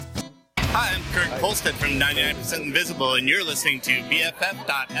Hi, I'm Kurt Kolstedt from 99% Invisible, and you're listening to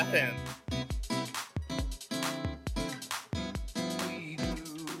BFF.FM.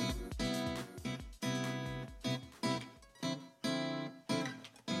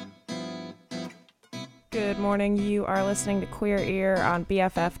 Good morning. You are listening to Queer Ear on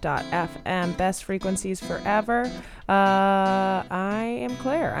BFF.FM, best frequencies forever. I am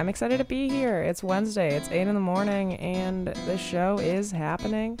Claire. I'm excited to be here. It's Wednesday. It's 8 in the morning, and the show is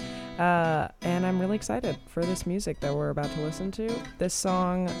happening. And I'm really excited for this music that we're about to listen to. This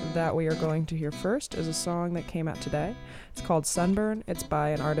song that we are going to hear first is a song that came out today. It's called Sunburn. It's by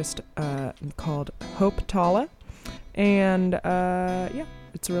an artist called Tala. And yeah,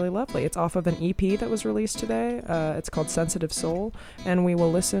 it's really lovely. It's off of an EP that was released today. It's called Sensitive Soul. And we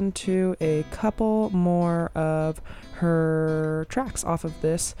will listen to a couple more of her tracks off of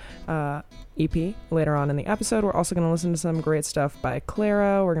this EP later on in the episode. We're also going to listen to some great stuff by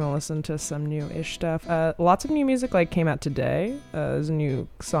Clairo. We're going to listen to some new-ish stuff. Lots of new music came out today. There's a new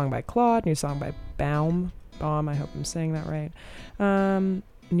song by Claud, new song by BAUM. I hope I'm saying that right.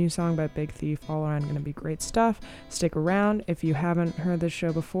 New song by Big Thief. All around going to be great stuff. Stick around. If you haven't heard this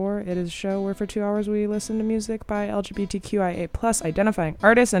show before, it is a show where for 2 hours we listen to music by LGBTQIA+ identifying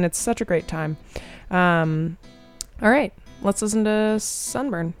artists, and it's such a great time. All right, let's listen to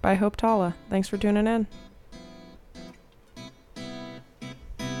Sunburn by Tala. Thanks for tuning in.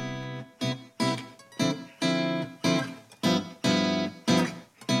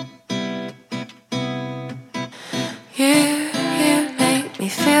 Me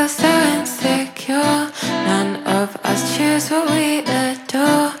feel so insecure. None of us choose what we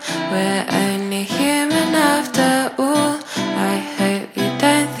adore. We're only human after all. I hope you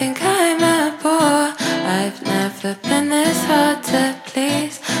don't think I'm a bore. I've never been this hard to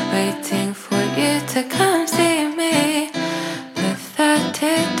please. Waiting for you to come see me.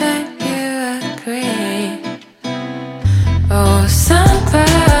 Pathetic, don't you agree? Oh, sunburn,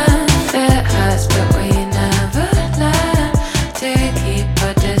 it hurts, but we never learn to keep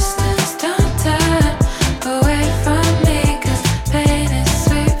our distance. Don't turn away from me, 'cause pain is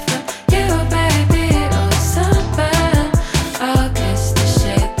sweet from you, baby. Oh, sunburn, I'll kiss the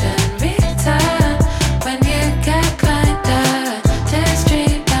shade then return. When you get kinda, just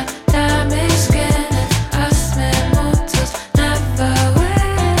treat that damaged skin. And us mere mortals never win,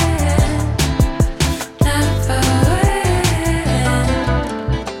 never win.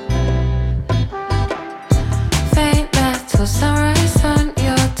 Faint metal sunrise on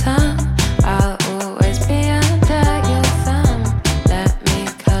your tongue. I'll always be under your thumb. Let me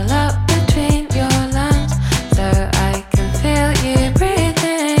curl up between your lungs so I can feel you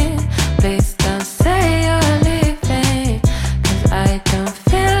breathing. Please don't say you're leaving, 'cause I don't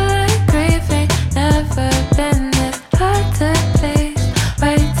feel like grieving. Never been this hard to please.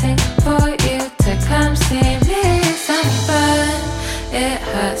 Waiting for you to come see me. Sunburn, it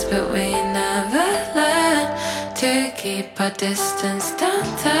hurts, but we never learn to keep our distance.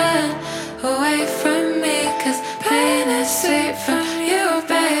 Don't turn away from me, 'cause pain is sweet from you,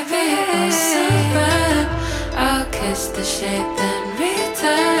 baby. Oh, sunburn, I'll kiss the shade then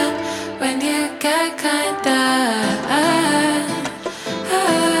return. When you get kinda,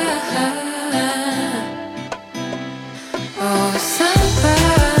 oh,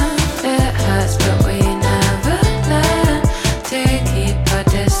 sunburn, it hurts, but we never learn to keep our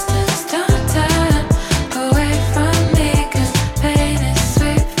distance. Don't turn away from me, 'cause pain is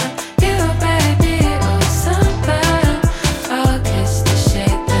sweet from you, baby. Oh, sunburn, I'll kiss the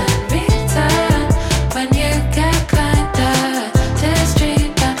shade then return. When you get kinda, just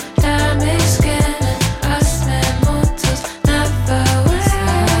treat that damaged skin. And us mere mortals never win,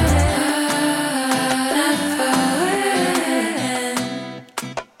 never win.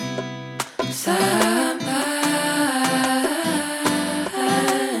 Sunburn,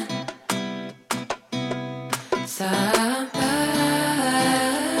 sunburn,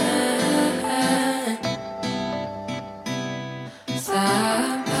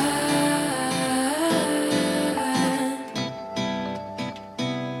 sunburn.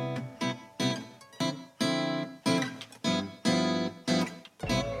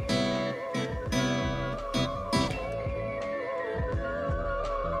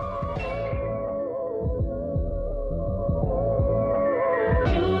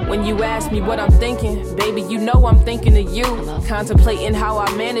 When you ask me what I'm thinking, baby, you know I'm thinking of you. Contemplating how I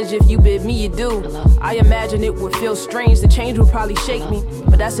manage if you bid me, you do. I imagine it would feel strange, the change would probably shake me.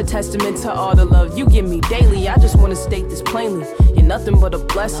 But that's a testament to all the love you give me daily. I just want to state this plainly. You're nothing but a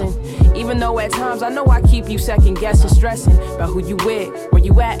blessing. Even though at times I know I keep you second guessing, stressing about who you with, where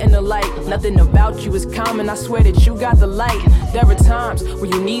you at in the light. Nothing about you is common, I swear that you got the light. There are times where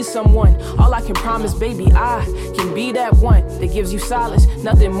you need someone. All I can promise, baby, I can be that one that gives you solace.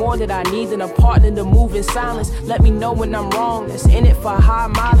 Nothing more that I need than a partner to move in silence. Let me know when I'm wrong, that's in it for high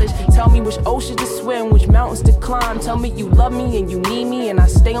mileage. Tell me which oceans to swim, which mountains to climb. Tell me you love me and you need me and I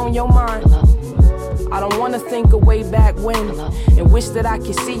stay on your mind. I don't wanna think of way back when and wish that I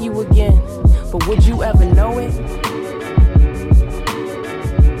could see you again. But would you ever know it?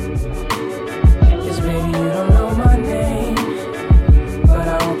 Yes, baby, you don't know my name, but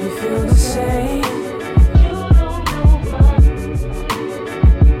I hope you feel the same.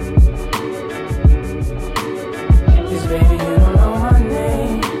 Yes, baby, you don't know my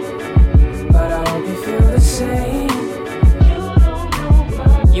name, but I hope you feel the same.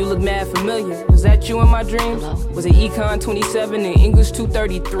 You look mad familiar. Was that you in my dreams? Was it Econ 27 and English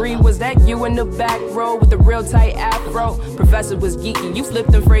 233? Was that you in the back row with the real tight afro? Professor was geeky, you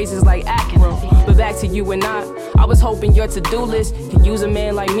flipped them phrases like acro. But back to you and I was hoping your to-do list could use a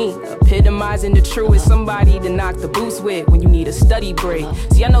man like me, epitomizing the truest, somebody to knock the boots with when you need a study break.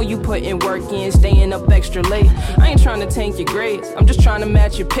 See, I know you putting work in, staying up extra late. I ain't trying to tank your grades, I'm just trying to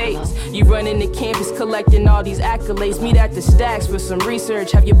match your pace. You running the campus, collecting all these accolades. Meet at the stacks for some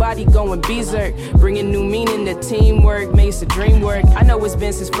research, have your body going berserk, bringing new meaning to teamwork, makes the dream work. I know it's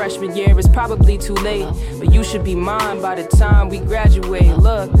been since freshman year, it's probably too late, but you should be mine by the time we graduate.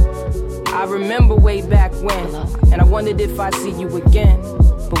 Look, I remember way back when, and I wondered if I'd see you again,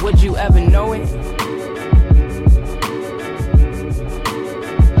 but would you ever know it?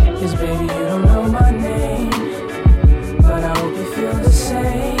 Cause baby, you don't know my name, but I hope you feel the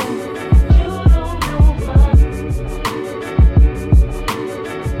same.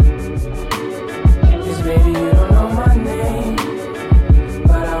 Cause baby, you don't know my name,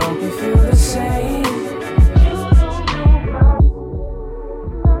 but I hope you feel the same.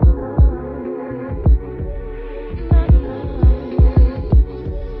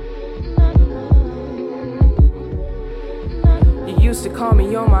 Used to call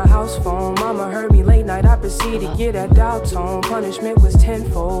me on my house phone. Mama heard me late night, I proceeded to get that dial tone. Punishment was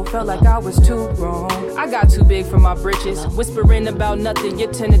tenfold, felt like I was too grown. I got too big for my britches, whispering about nothing.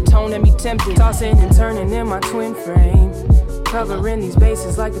 Your tender tone had me tempted, tossing and turning in my twin frame, covering these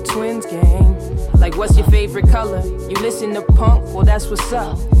bases like a twins game. Like, what's your favorite color? You listen to punk? Well, that's what's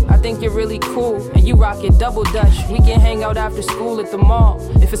up. I think you're really cool, and you rock it double dutch. We can hang out after school at the mall,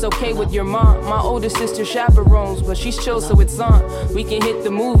 if it's okay with your mom. My older sister chaperones, but she's chill, so it's on. We can hit the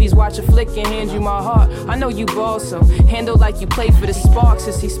movies, watch a flick, and hand you my heart. I know you ball, so handle like you play for the Sparks,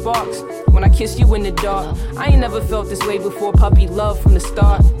 to see sparks when I kiss you in the dark. I ain't never felt this way before, puppy love from the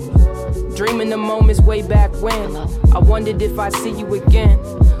start. Dreaming the moments way back when. I wondered if I'd see you again,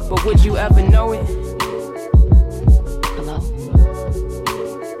 but would you ever know it?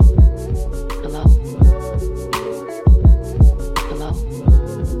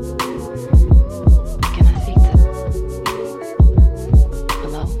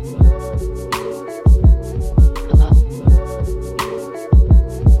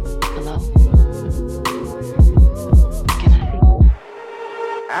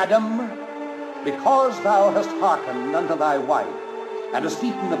 Adam, because thou hast hearkened unto thy wife, and hast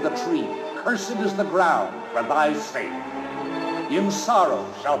eaten of the tree, cursed is the ground for thy sake. In sorrow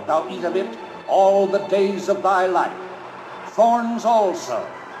shalt thou eat of it all the days of thy life. Thorns also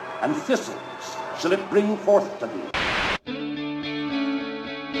and thistles shall it bring forth to thee.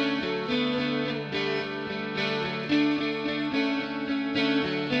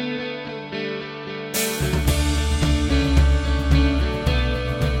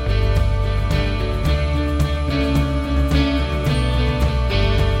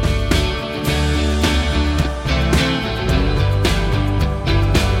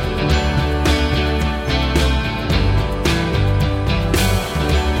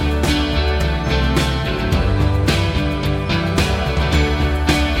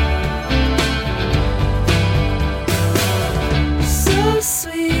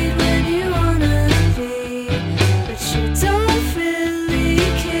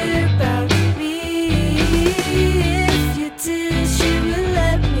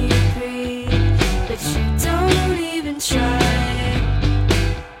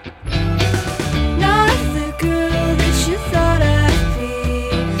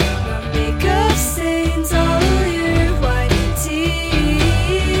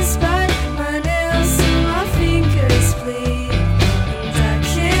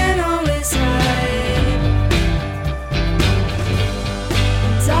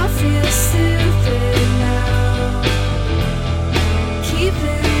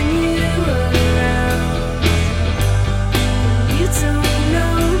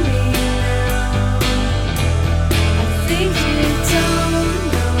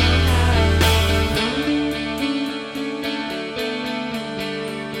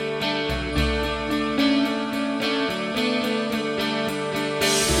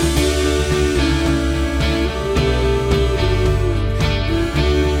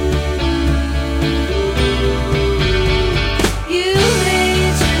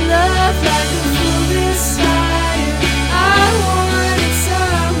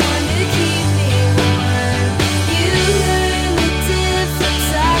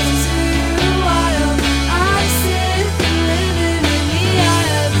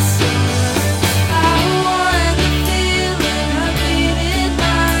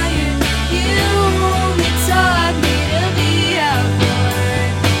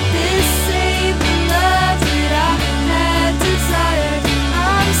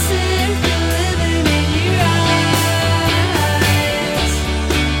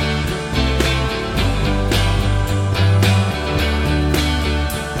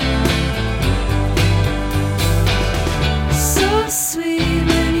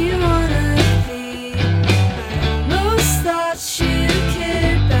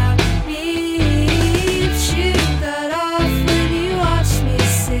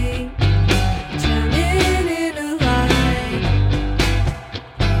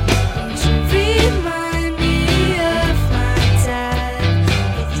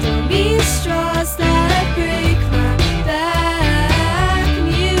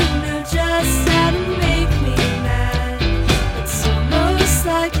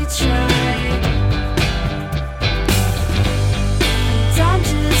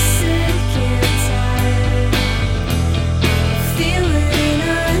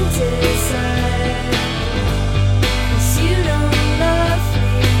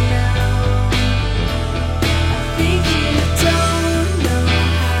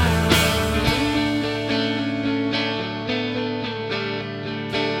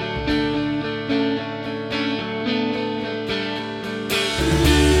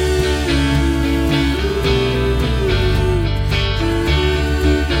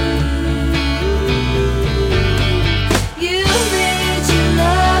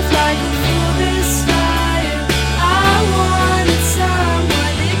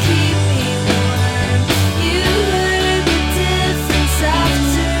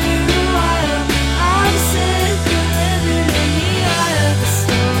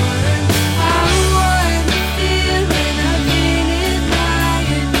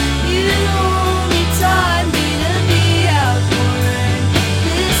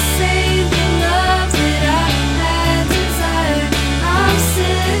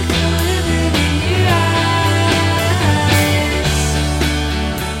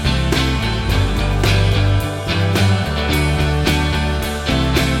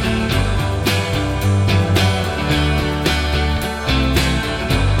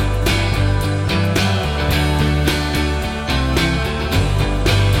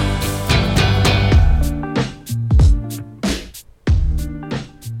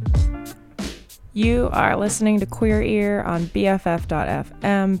 are listening to Queer Ear on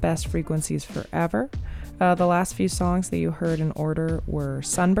BFF.FM, Best Frequencies Forever. The last few songs that you heard in order were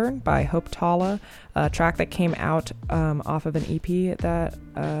Sunburn by Tala, a track that came out off of an EP that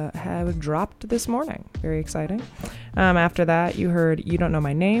had dropped this morning. Very exciting. After that, you heard You Don't Know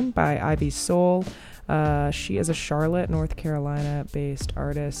My Name by Ivy Soul. She is a Charlotte, North Carolina-based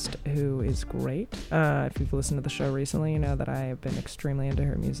artist who is great. If you've listened to the show recently, you know that I have been extremely into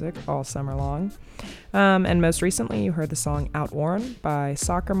her music all summer long. And most recently, you heard the song Outworn by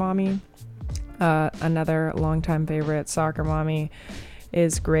Soccer Mommy. Another longtime favorite. Soccer Mommy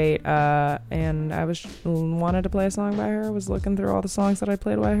is great. And I wanted to play a song by her, was looking through all the songs that I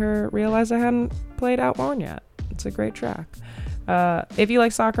played by her, realized I hadn't played Outworn yet. It's a great track. If you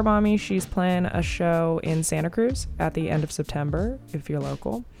like Soccer Mommy, she's playing a show in Santa Cruz at the end of September, if you're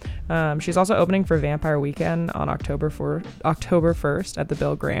local. She's also opening for Vampire Weekend on October 1st at the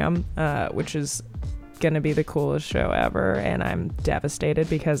Bill Graham, which is going to be the coolest show ever, and I'm devastated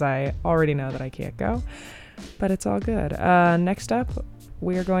because I already know that I can't go, but it's all good. Next up,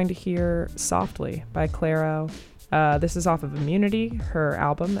 we are going to hear Softly by Clairo. This is off of Immunity, her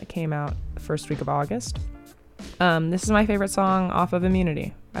album that came out the first week of August. This is my favorite song off of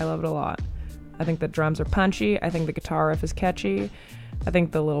Immunity. I love it a lot. I think the drums are punchy. I think the guitar riff is catchy. I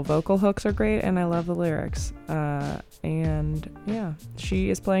think the little vocal hooks are great, and I love the lyrics. And yeah, she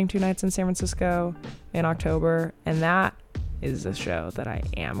is playing 2 nights in San Francisco in October, and that is a show that I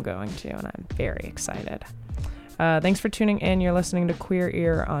am going to, and I'm very excited. Thanks for tuning in. You're listening to Queer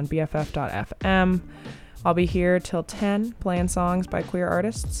Ear on BFF.FM. I'll be here till 10 playing songs by queer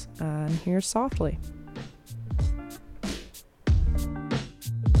artists, and here's Softly.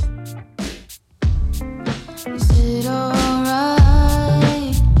 Is it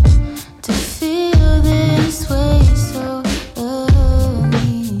alright to feel this way so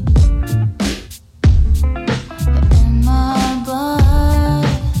early? In my blood,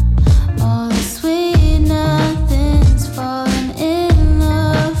 all the sweet nothing's falling in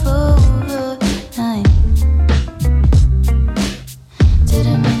love overnight.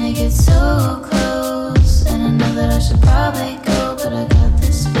 Didn't mean to get so close.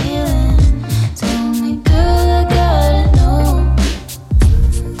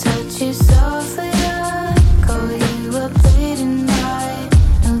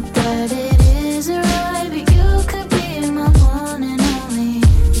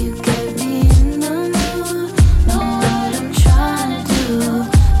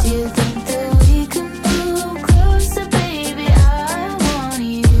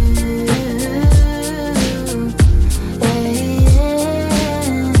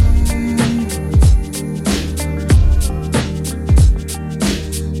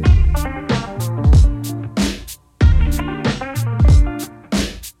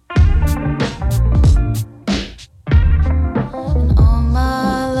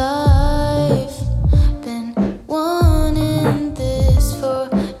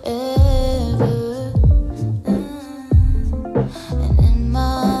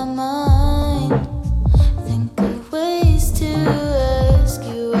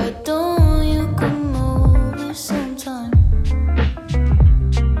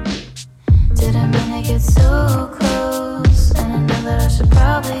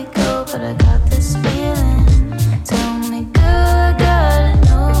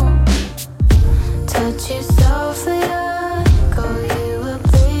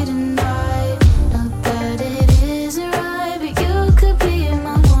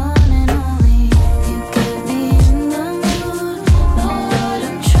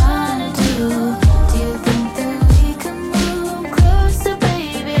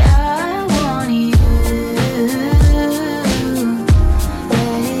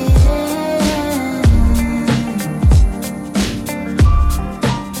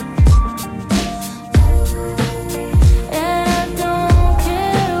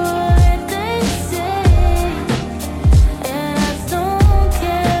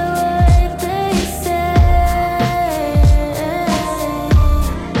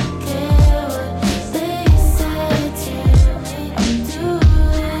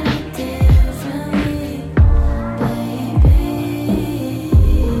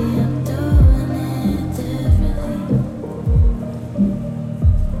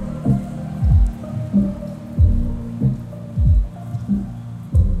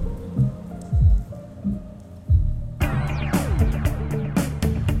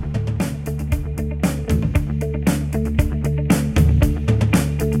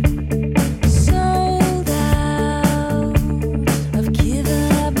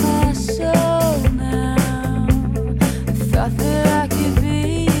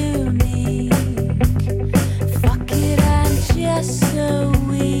 so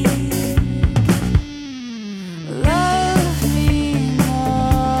weak. Love me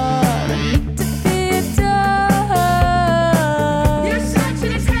more. I need to be adored. You're such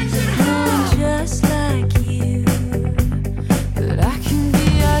an attention whore. I'm just like you, but I can be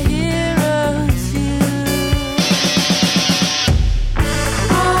a hero too.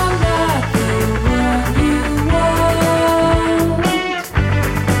 I'm not the one you want.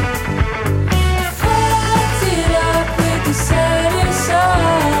 I fucked it up with the saddest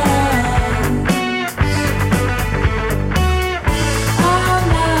songs. I'm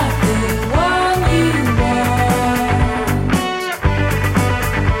not the one you want.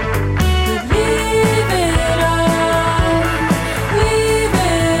 But leave it on, leave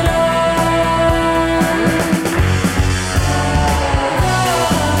it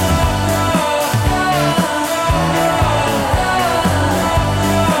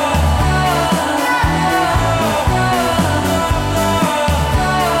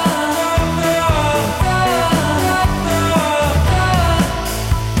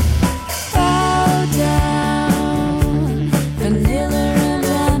bow down, vanilla and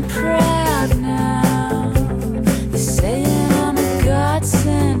I'm proud now. They say I'm a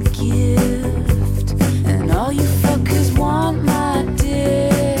godsend gift, and all you fuckers want my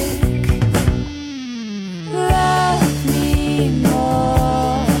dick. Love me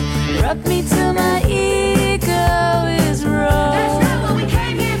more, rub me till my ego is raw. That's not what we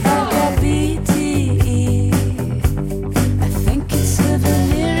came here for. I got BTE. I think it's a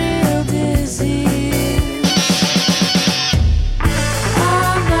venereal disease.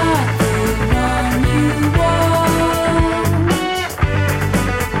 I'm not the one you want.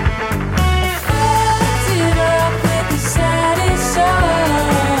 I fucked it up with the saddest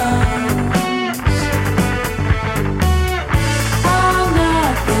songs. I'm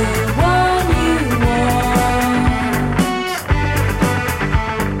not the one you want.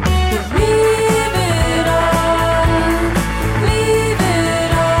 But leave it on, leave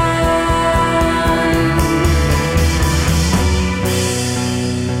it on.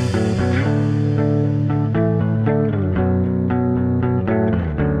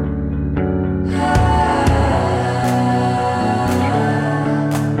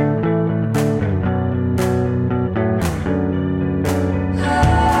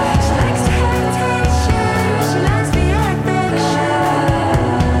 She likes to have attention, she likes the affection.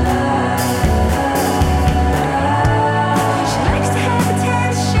 She likes to have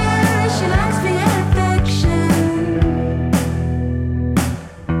attention, she likes the affection.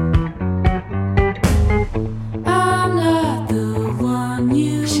 I'm not the one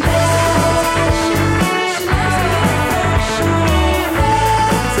you want. She likes the affection,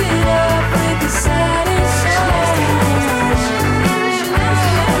 fucked it up with the saddest songs. She likes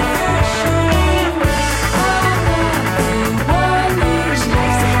the affection. I'm not the one you want. She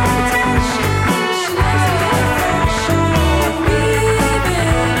likes to have attention, she likes the affection. Leave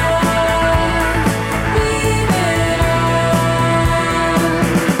it on, leave it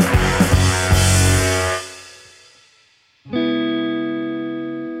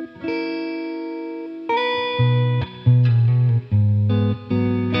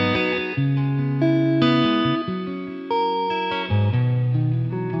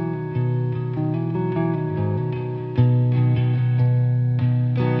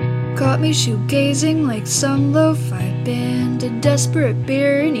Caught me shoegazing like some lo-fi band, a desperate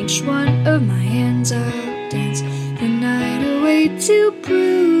beer in each one of my hands. I'll dance the night away to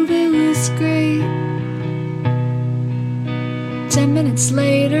prove it was great. 10 minutes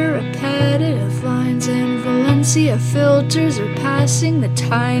later, repetitive lines in Valencia filters are passing the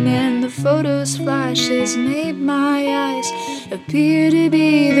time, and the photos flashes made my eyes appear to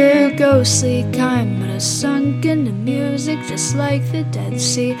be the ghostly kind. But I sunk into music just like the Dead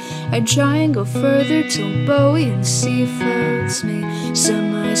Sea. I try and go further till Bowie and sea floats me.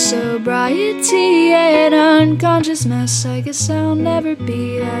 Semi-sobriety and unconscious mess, I guess I'll never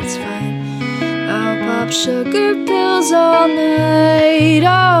be, that's fine. I'll pop sugar pills all night,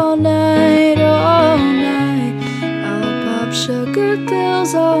 all night, all night. I'll pop sugar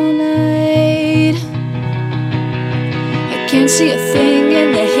pills all night. I can't see a thing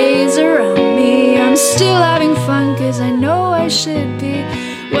in the haze around me. I'm still having fun cause I know I should be.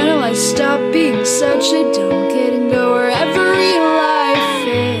 When will I stop being such a dumb kid and go wherever real life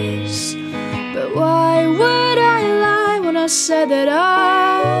is? But why would I lie when I said that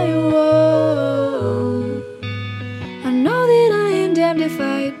I would? I know that I am damned if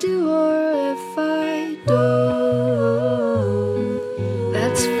I do or if I don't.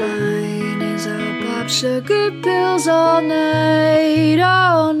 That's fine, as I'll pop sugar pills all night,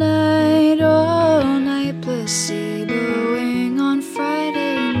 all night, all night. Placeboing on Friday.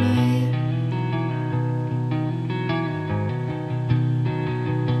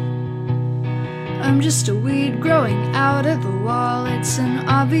 I'm just a weed growing out of the wall. It's an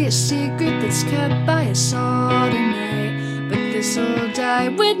obvious secret that's kept by us all tonight. But this'll die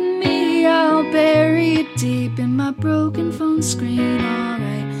with me. I'll bury it deep in my broken phone screen,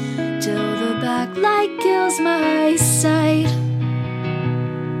 alright, till the backlight kills my sight.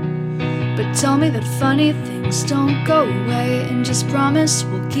 But tell me that funny things don't go away, and just promise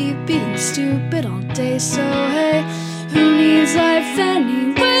we'll keep being stupid all day. So hey, who needs life anyway?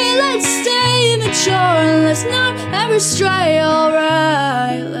 Let's stay immature and let's not ever stray.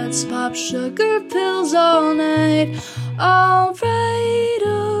 Alright, let's pop sugar pills all night. Alright,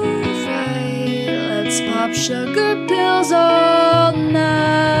 alright, let's pop sugar pills all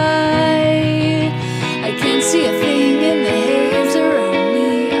night. I can't see a thing in the haze around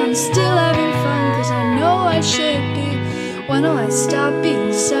me. I'm still having fun cause I know I should be. When will I stop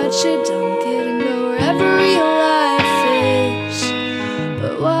being such a dumb kid and go wherever real life is?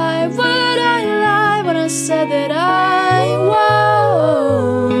 But why would I lie when I said that I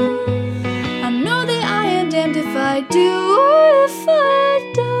won't? I know that I am damned if I do or if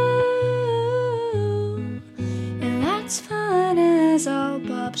I don't. And that's fine as I'll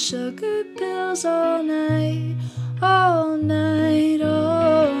pop sugar pills all night, all night,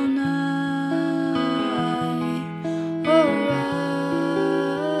 all night. Alright,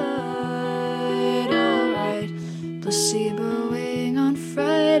 alright. Placeboing on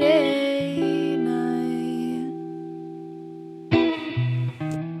Friday night.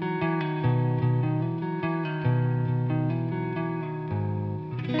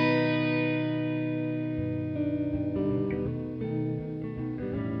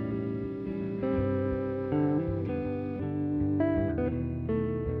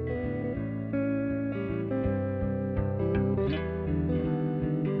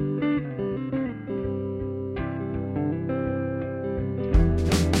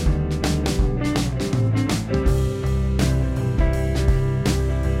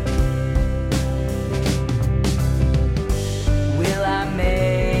 Will I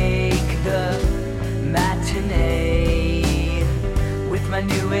make the matinee with my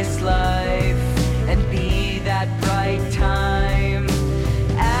newest life and be that bright time?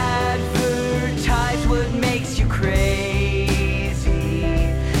 Advertise what makes you crazy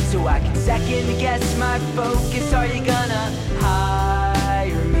so I can second guess my focus. Are you gonna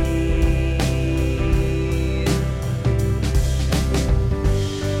hire me?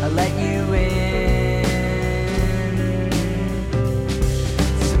 I let you in.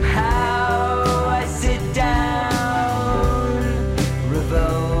 Somehow I sit down,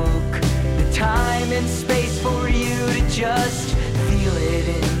 revoke the time and space for you to just feel it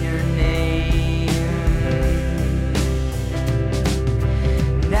in your name.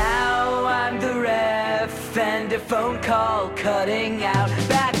 Now I'm the ref and a phone call cutting out.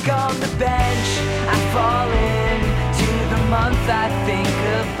 Back on the bench, I fall into the month. I think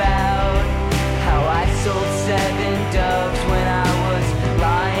about how I sold 7 doves when I was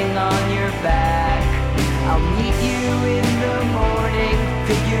lying on your back. I'll meet you in the morning,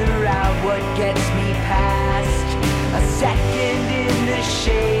 figure out what gets me past a second in the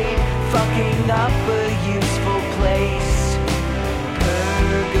shade, fucking up a useful place.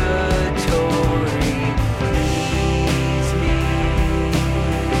 Purgatory, please me.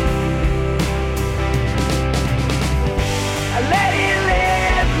 I let it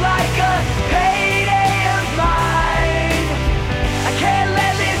live like a payday of mine. I can't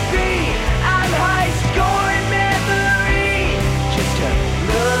let this be. I'm high scoring memory. Just to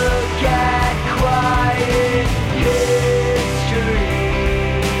look at quiet history.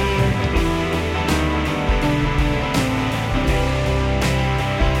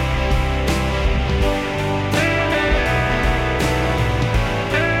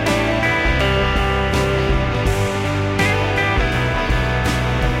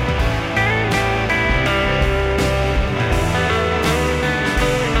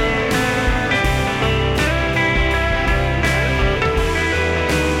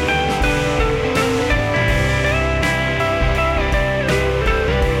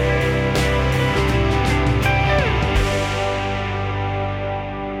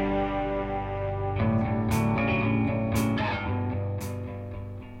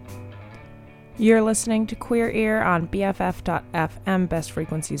 You're listening to Queer Ear on BFF.FM, Best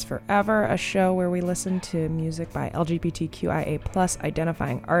Frequencies Forever, a show where we listen to music by LGBTQIA+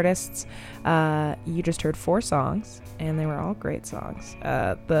 identifying artists. You just heard 4 songs, and they were all great songs.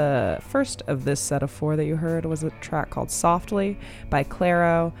 The first of this set of 4 that you heard was a track called Softly by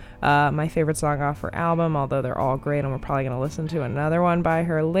Clairo, my favorite song off her album, although they're all great, and we're probably going to listen to another one by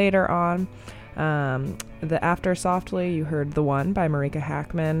her later on. The After Softly, you heard The One by Marika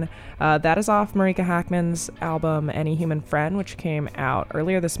Hackman. That is off Marika Hackman's album Any Human Friend, which came out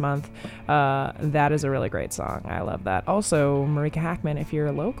earlier this month. That is a really great song. I love that. Also, Marika Hackman, if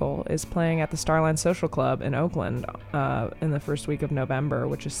you're local, is playing at the Starline Social Club in Oakland in the first week of November,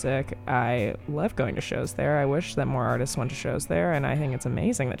 which is sick. I love going to shows there. I wish that more artists went to shows there, and I think it's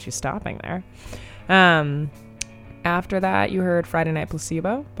amazing that she's stopping there. After that, you heard Friday Night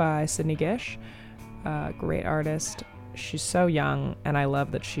Placebo by Sydney Gish. Great artist. She's so young, and I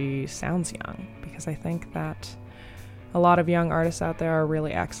love that she sounds young, because I think that a lot of young artists out there are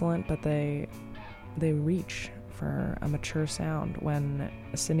really excellent, but they reach for a mature sound. When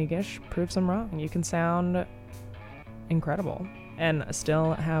Sydney Gish proves them wrong, you can sound incredible and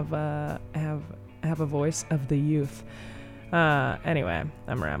still have a voice of the youth. Anyway,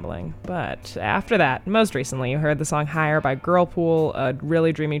 I'm rambling. But after that, most recently, you heard the song Higher by Girlpool, a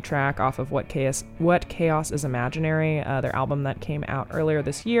really dreamy track off of What Chaos is Imaginary, their album that came out earlier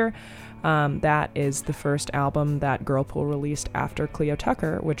this year. That is the first album that Girlpool released after Cleo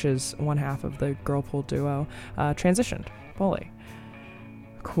Tucker, which is one half of the Girlpool duo, transitioned fully.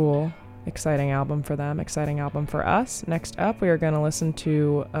 Cool. Exciting album for them, exciting album for us. Next up, we are going to listen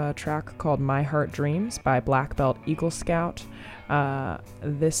to a track called My Heart Dreams by Black Belt Eagle Scout.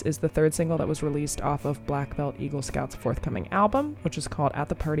 This is the third single that was released off of Black Belt Eagle Scout's forthcoming album, which is called At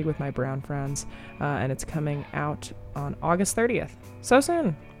the Party with My Brown Friends, and it's coming out on August 30th. So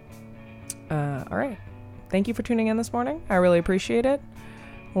soon! All right. Thank you for tuning in this morning. I really appreciate it.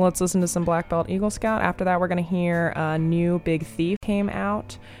 Let's listen to some Black Belt Eagle Scout. After that, we're going to hear a new Big Thief came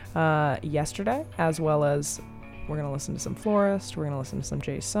out yesterday, as well as we're going to listen to some Florist. We're going to listen to some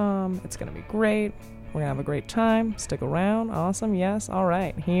Jay Som. It's going to be great. We're going to have a great time. Stick around. Awesome. Yes. All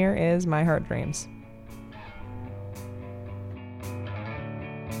right. Here is My Heart Dreams.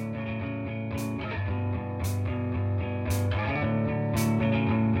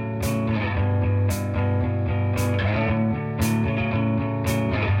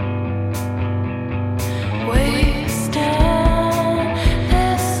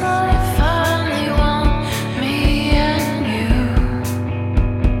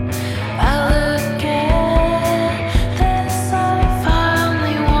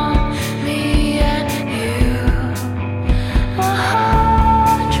 Yeah.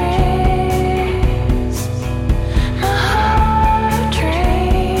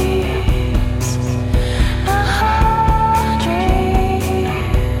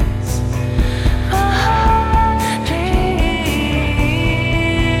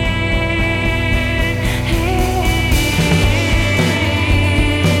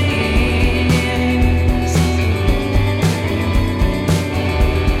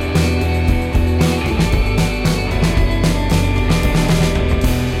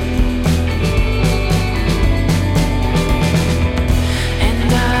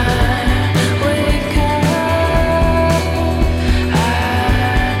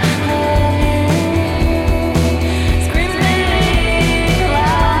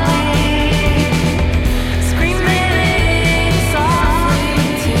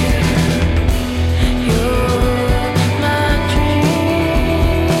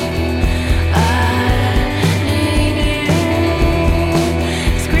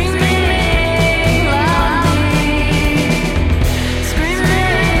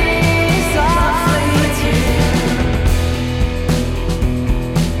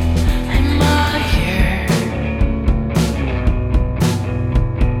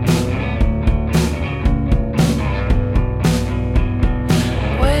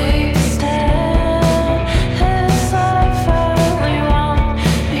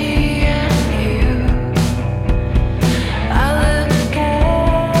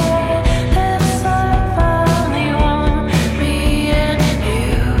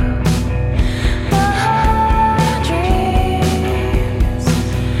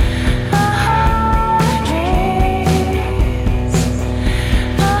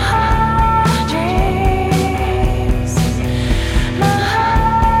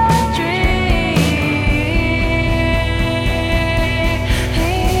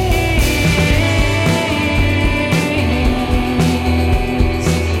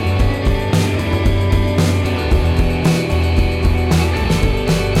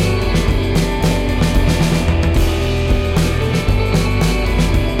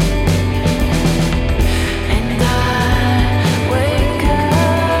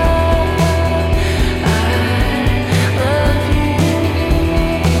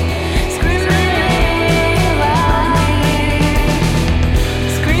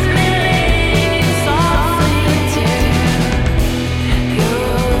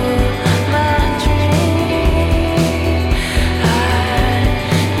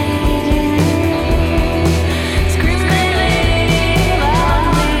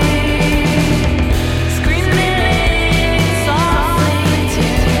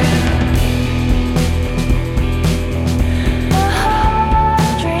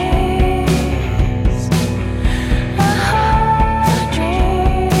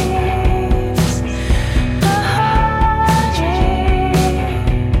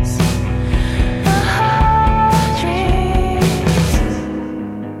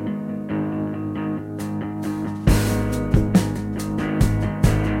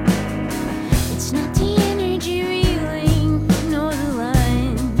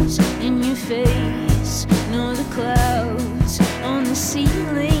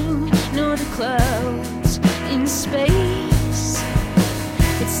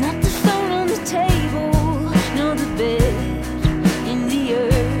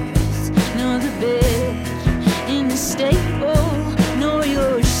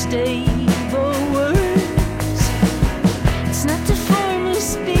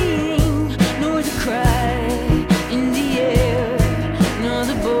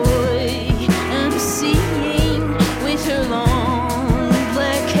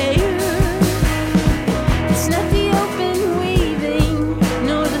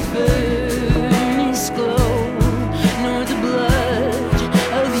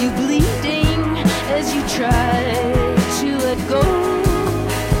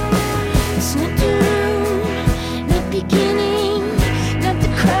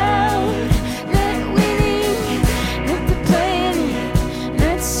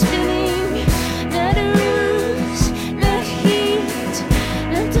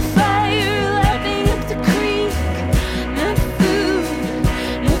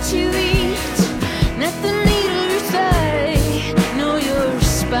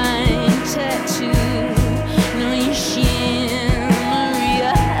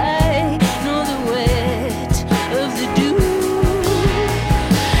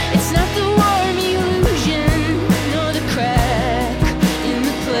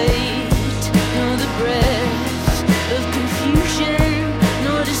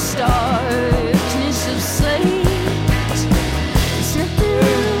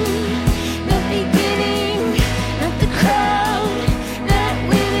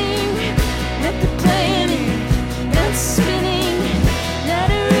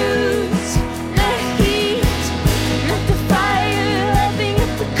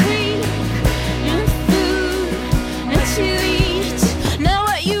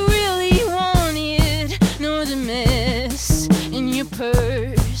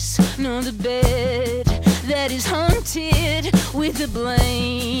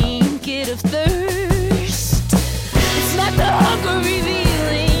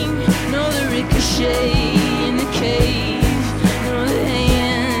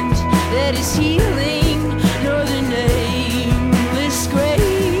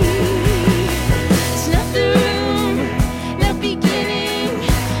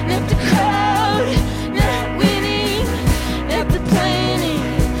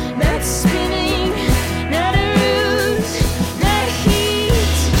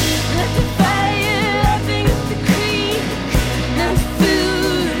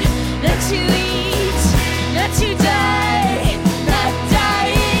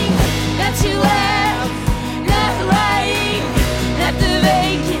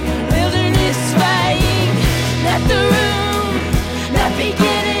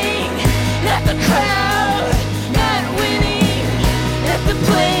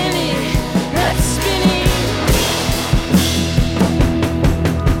 planet that's spinning.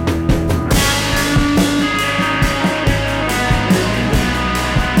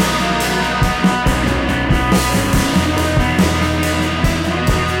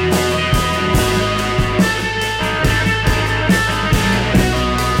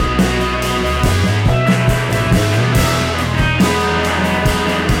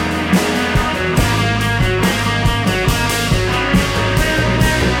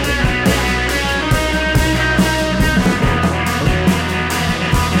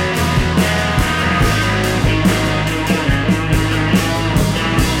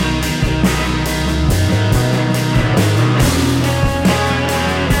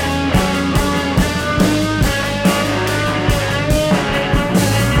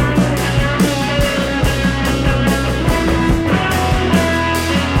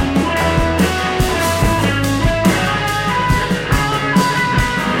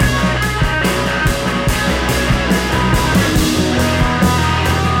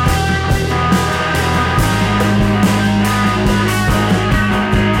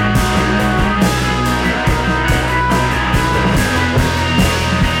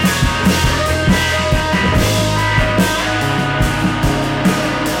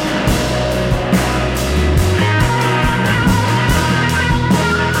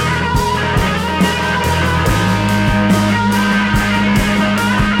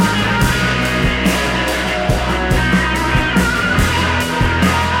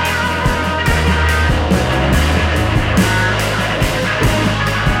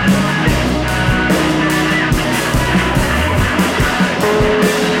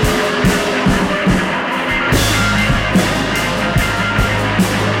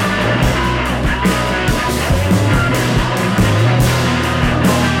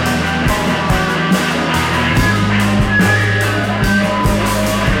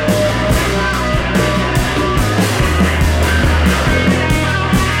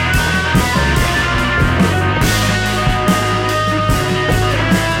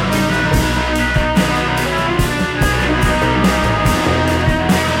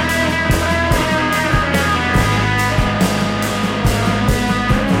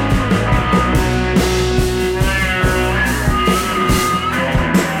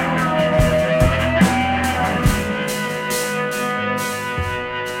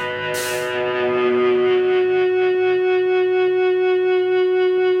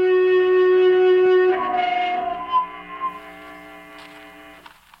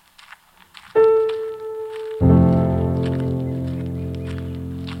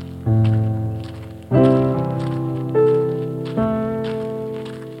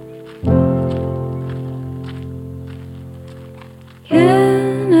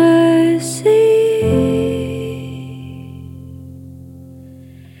 Can I see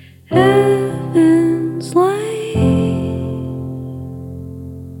heaven's light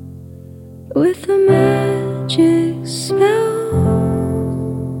with a magic spell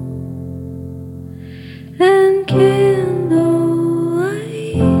and candlelight?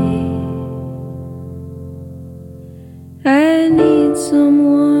 I need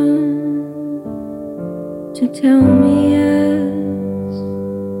someone to tell me yes.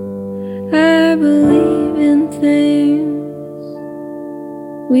 I believe in things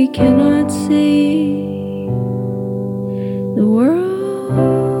we cannot see. The world's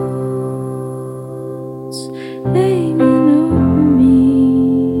hanging over me.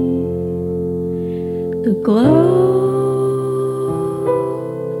 The glow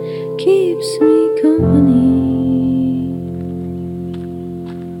keeps me company.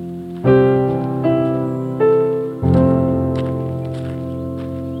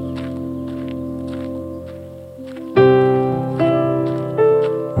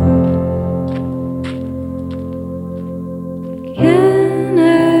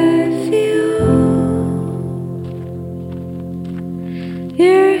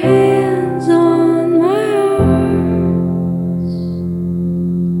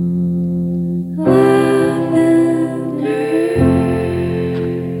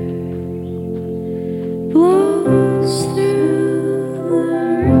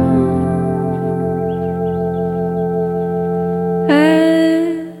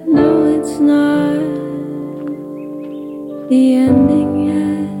 The ending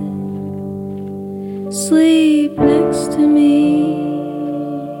yet. Sleep next to me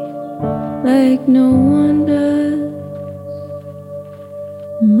like no one does.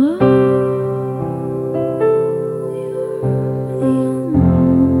 No, you're the only.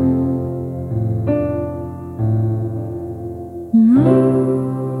 No,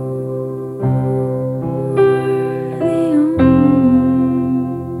 you're the only.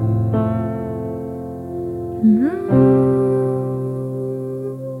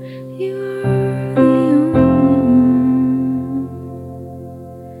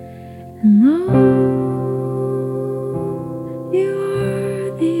 No, you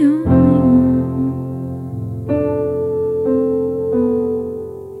are the only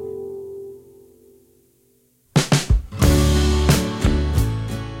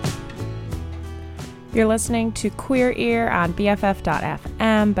You're listening to Queer Ear on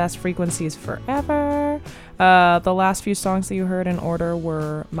BFF.FM, best frequencies forever. The last few songs that you heard in order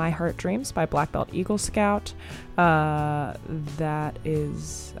were My Heart Dreams by Black Belt Eagle Scout. That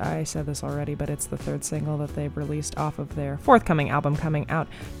is, I said this already, but it's the third single that they've released off of their forthcoming album coming out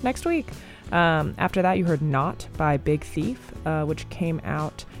next week. After that, you heard Not by Big Thief, which came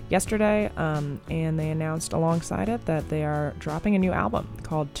out yesterday, and they announced alongside it that they are dropping a new album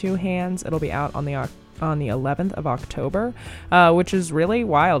called Two Hands. It'll be out on the 11th of October, which is really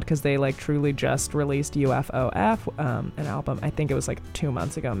wild because they like truly just released UFOF, an album. I think it was like 2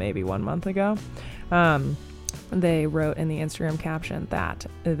 months ago, maybe 1 month ago. They wrote in the Instagram caption that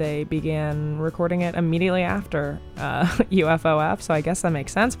they began recording it immediately after UFOF, so I guess that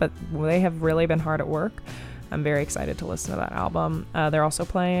makes sense, but they have really been hard at work. I'm very excited to listen to that album. They're also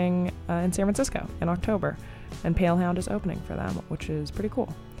playing in San Francisco in October, and Pale Hound is opening for them, which is pretty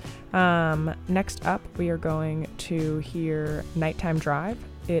cool. Next up, we are going to hear Nighttime Drive.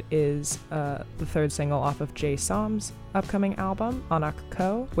 It is the third single off of Jay Som's upcoming album, Anak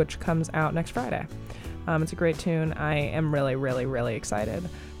Ko, which comes out next Friday. It's a great tune. I am really, really, really excited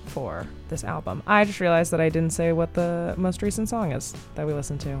for this album. I just realized that I didn't say what the most recent song is that we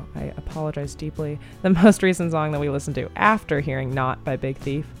listened to. I apologize deeply. The most recent song that we listened to after hearing Not by Big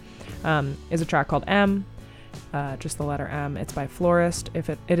Thief is a track called M. Just the letter M. It's by Florist.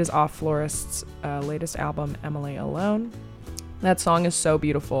 It is off Florist's latest album, Emily Alone. That song is so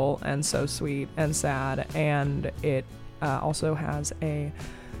beautiful and so sweet and sad, and it also has a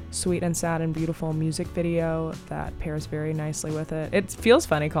sweet and sad and beautiful music video that pairs very nicely with it. It feels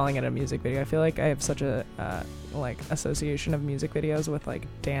funny calling it a music video. I feel like I have such a association of music videos with like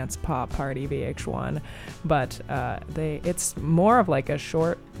Dance Pop Party VH1, but it's more of like a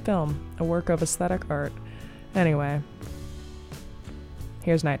short film, a work of aesthetic art. Anyway,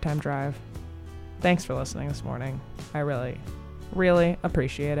 here's Nighttime Drive. Thanks for listening this morning. I really, really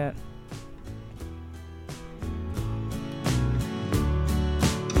appreciate it.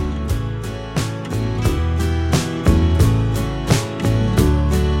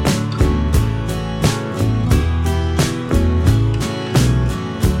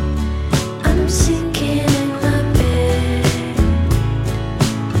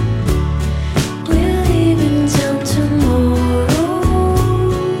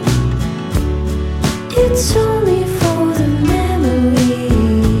 It's only for the memories.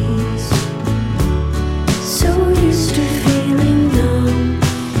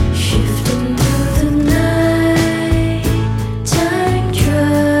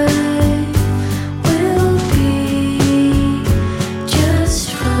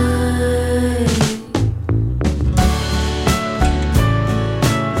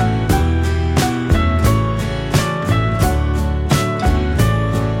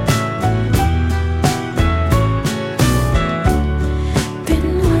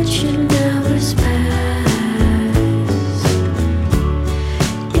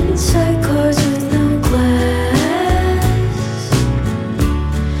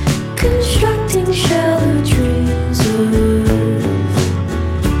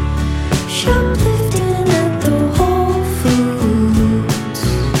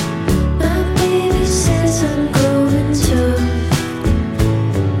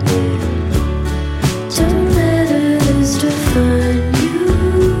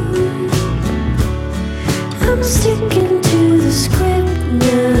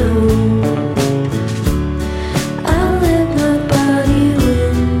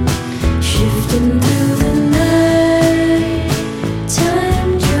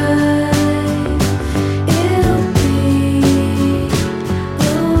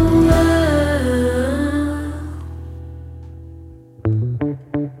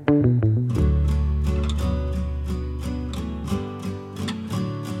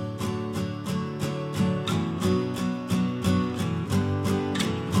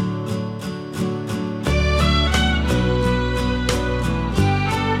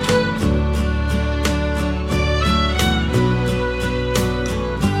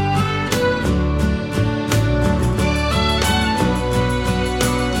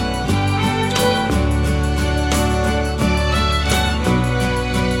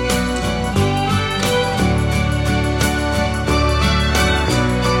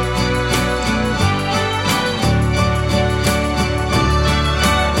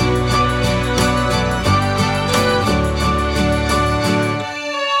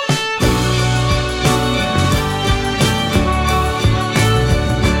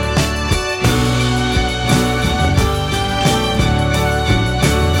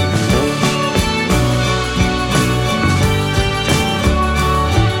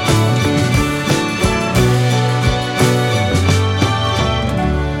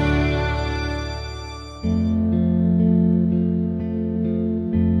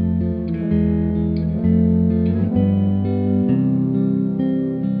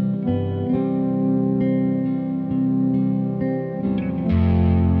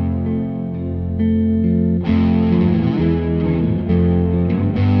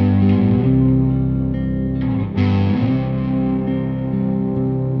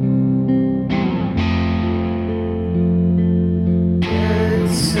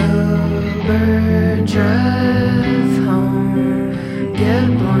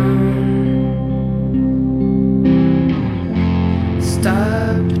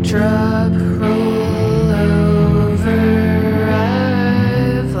 stop, drop, roll over.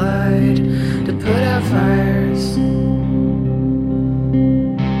 I've lied to put out fires.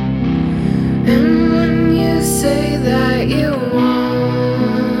 And when you say that you want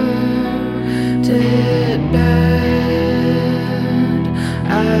it bad,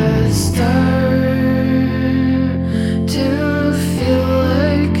 I start to feel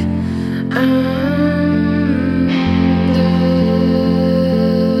like I'm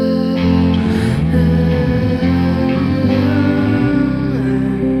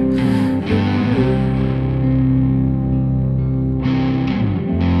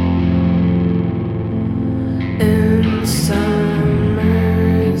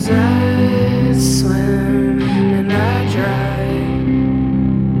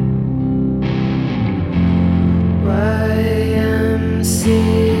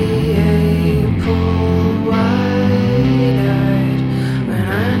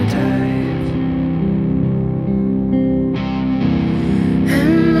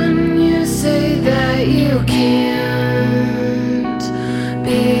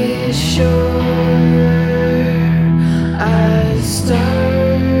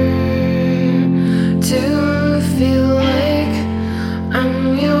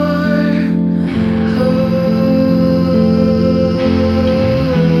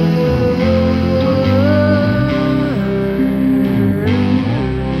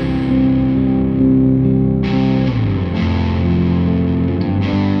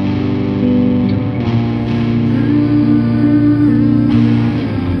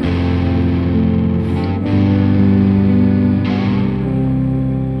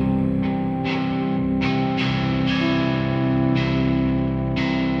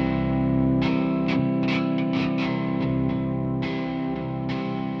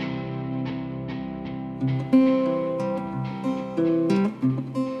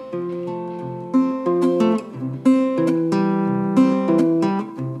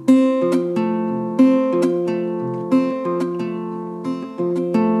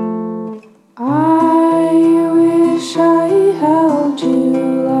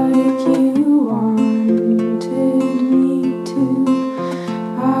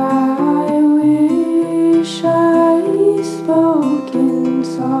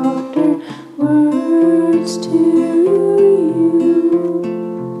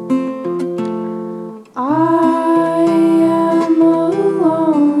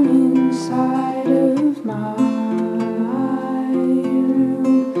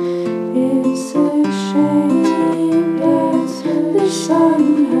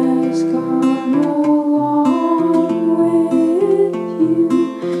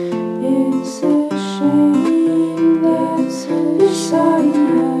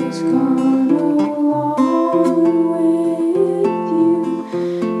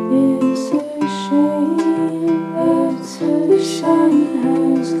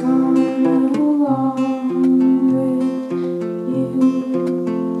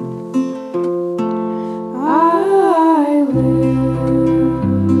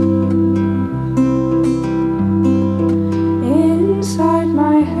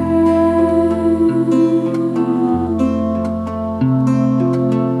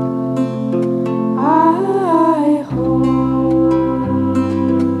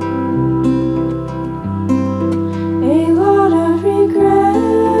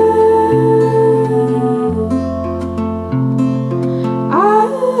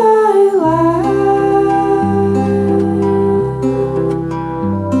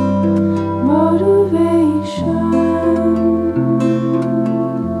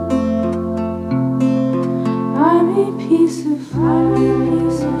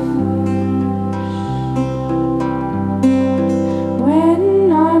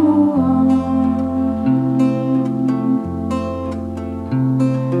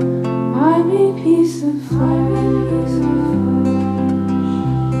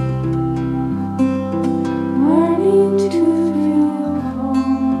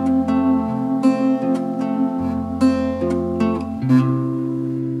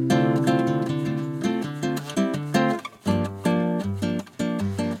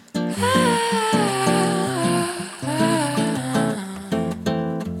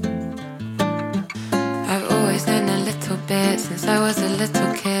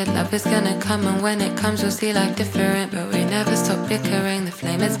Love is gonna come, and when it comes we'll see life different. But we never stop bickering, the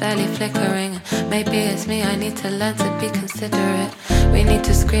flame is barely flickering. Maybe it's me, I need to learn to be considerate. We need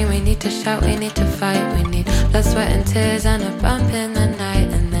to scream, we need to shout, we need to fight. We need blood, sweat and tears and a bump in the night.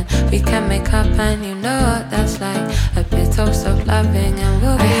 And then we can make up, and you know what that's like. A bit of self-loving and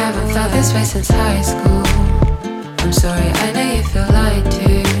we'll be I haven't felt this way since high school. I'm sorry, I know you feel lied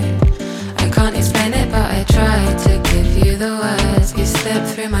to. I can't explain it, but I try to give you the words. You slip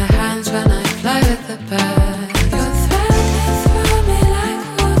through my hands when I fly with the birds. You're threading through me like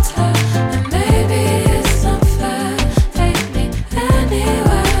water, and maybe it's not fair. Take me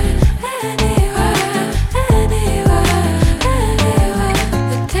anywhere, anywhere, anywhere, anywhere.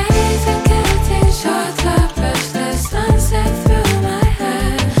 The days are getting shorter, brush the sunset through my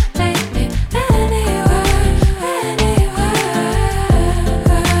hair. Take me anywhere, anywhere.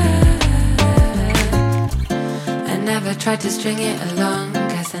 I never tried to string it along,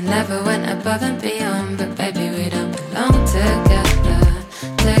 guess I never went above and beyond. But baby, we don't belong together,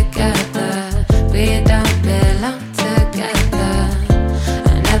 together. We don't belong together.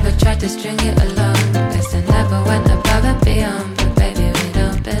 I never tried to string it along, guess I never went above and beyond. But baby, we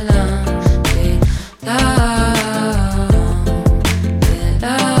don't belong, belong,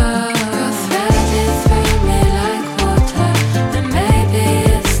 belong. You're threading through me like water, and maybe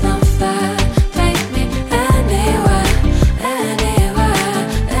it's not fair. Take me anywhere, anywhere,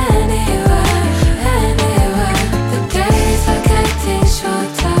 anywhere, anywhere. The days are getting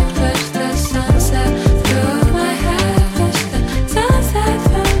shorter, push the sunset through my hair, push the sunset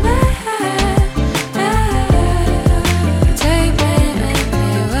through my hair. Take me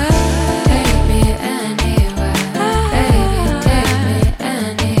anywhere, take me anywhere, baby, take me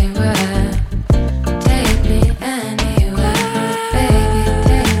anywhere. Take me anywhere, baby,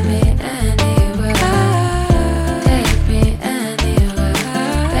 take me anywhere. Take me anywhere,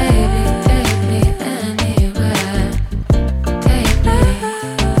 baby,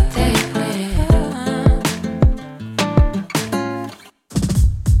 take me anywhere.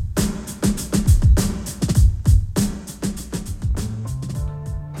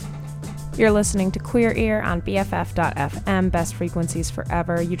 You're listening to Queer Ear on BFF.FM, best frequencies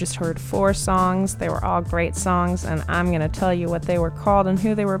forever. You just heard 4 songs. They were all great songs, and I'm going to tell you what they were called and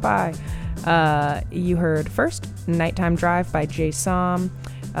who they were by. You heard first, Nighttime Drive by Jay Som.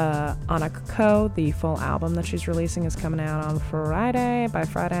 Anna Kako, the full album that she's releasing, is coming out on Friday. By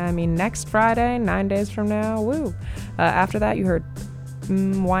Friday, I mean next Friday, 9 days from now. Woo! After that, you heard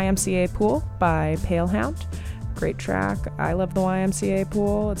YMCA Pool by Palehound. Great track. I love the YMCA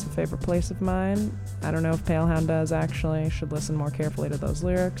Pool. It's a favorite place of mine. I don't know if Palehound does, actually. Should listen more carefully to those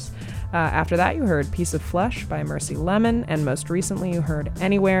lyrics. After that, you heard Piece of Flesh by Mercy Lemon, and most recently, you heard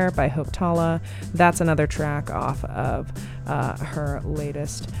Anywhere by Hope Tala. That's another track off of her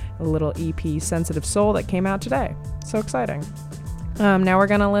latest little EP, Sensitive Soul, that came out today. So exciting. Now we're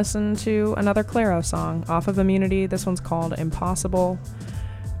going to listen to another Clairo song off of Immunity. This one's called Impossible.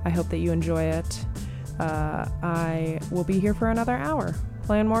 I hope that you enjoy it. I will be here for another hour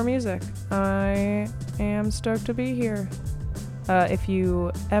playing more music. I am stoked to be here. If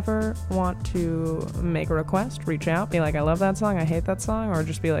you ever want to make a request, reach out, be like, I love that song, I hate that song, or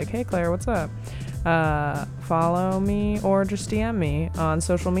just be like, hey Claire, what's up? Follow me or just DM me on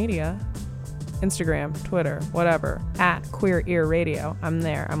social media, Instagram, Twitter, whatever, at Queer Ear Radio. I'm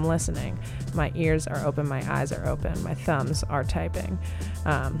there, I'm listening. My ears are open, my eyes are open, my thumbs are typing.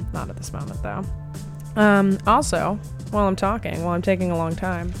 Not at this moment though. Also, while I'm taking a long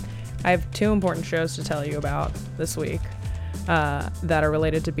time, I have 2 important shows to tell you about this week that are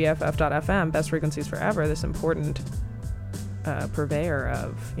related to BFF.FM, Best Frequencies Forever, this important purveyor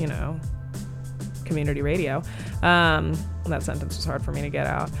of, community radio. That sentence was hard for me to get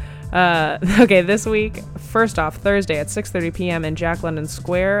out. Okay, this week, first off, Thursday at 6:30 p.m. in Jack London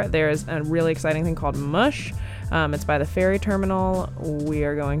Square, there's a really exciting thing called Mush. It's by the ferry terminal. We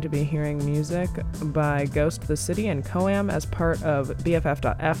are going to be hearing music by Ghost the City and Coam as part of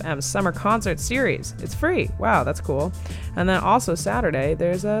BFF.FM's summer concert series. It's free. Wow, that's cool. And then also Saturday,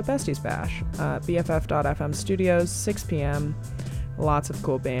 there's a Besties Bash. BFF.FM Studios, 6 p.m. Lots of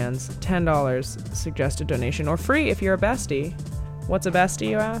cool bands. $10 suggested donation, or free if you're a bestie. What's a bestie,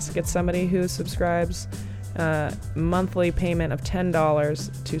 you ask? It's somebody who subscribes monthly payment of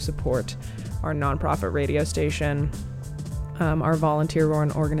 $10 to support our nonprofit radio station, our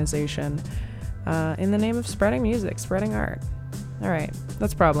volunteer-run organization, in the name of spreading music, spreading art. All right,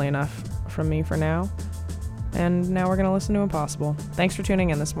 that's probably enough from me for now. And now we're going to listen to Impossible. Thanks for tuning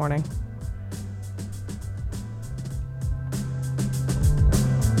in this morning.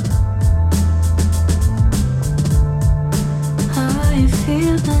 How are you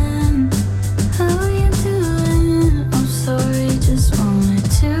feeling? How you doing? I'm sorry, just wanted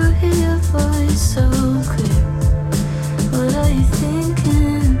to hear your voice so clear. What are you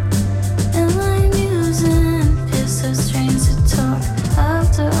thinking? Am I musing? It's so strange to talk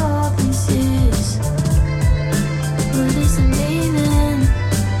after all these years. What is the meaning?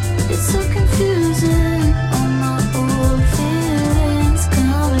 It's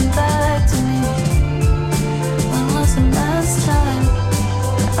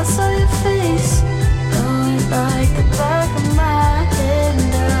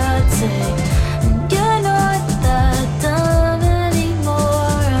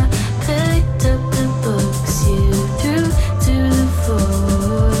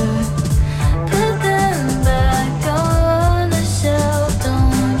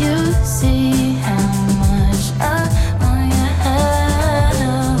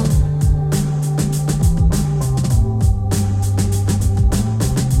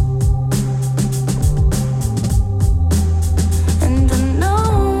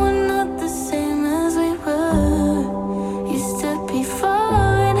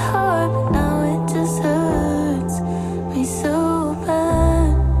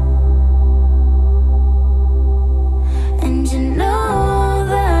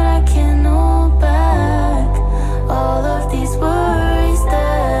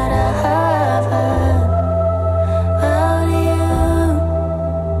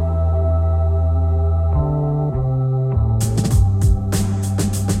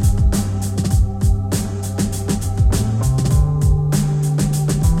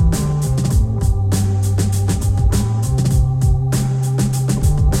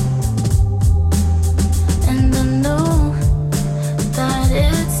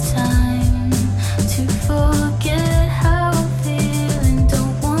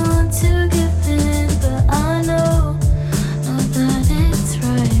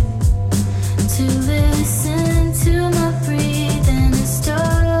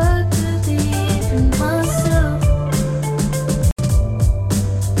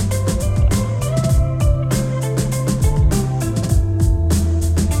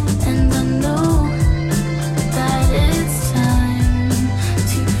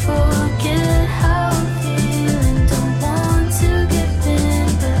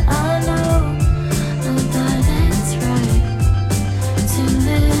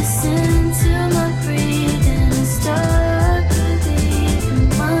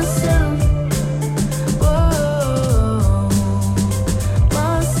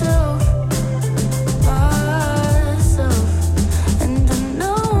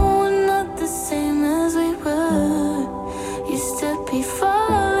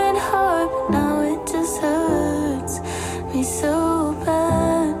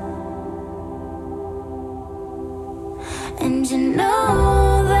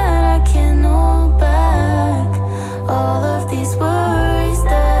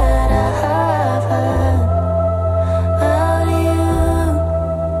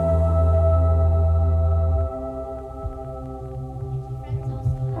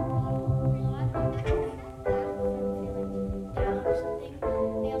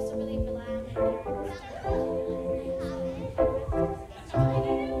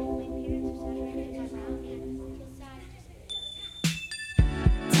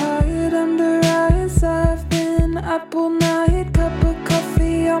apple night, cup of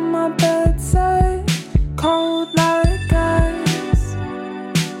coffee on my bedside, cold like ice,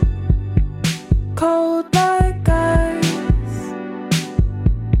 cold like ice.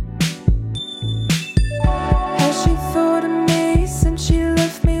 Has she thought of me since she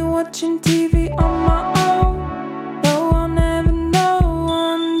left me watching TV on my own? No, I'll never know.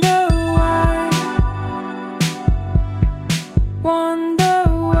 Wonder why, wonder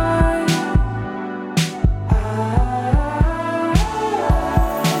why.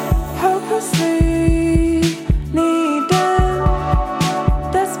 Hopelessly needing,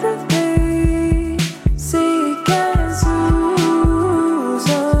 desperately seeking Susan,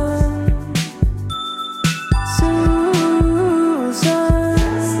 Susan.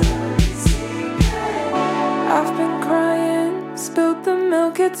 I've been crying, spilled the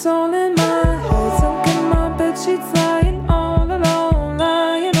milk, it's all in my head. Sunk in my bedsheets, lying all alone,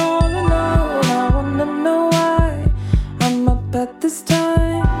 lying all alone. I wanna know why I'm up at this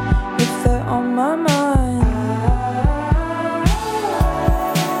time, with that on my mind.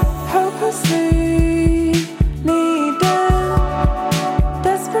 Hopelessly needing,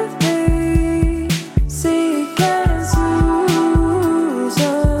 desperately seeking Susan,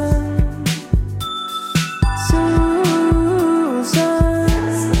 Susan.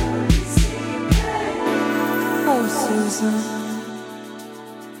 Oh, Susan,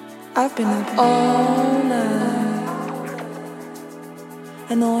 I've been up all night,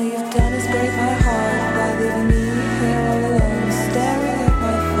 and all you've done is break my heart by leaving me here all alone, staring at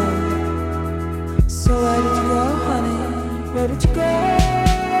my phone. So where did you go, honey? Where did you go?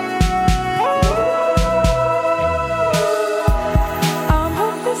 I'm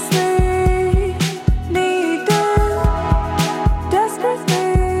hopelessly needing,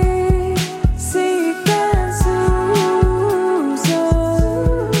 desperately seeking Susan,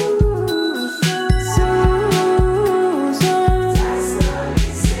 Susan.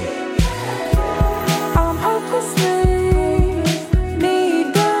 I'm hopelessly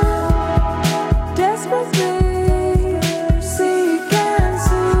needing, desperately seeking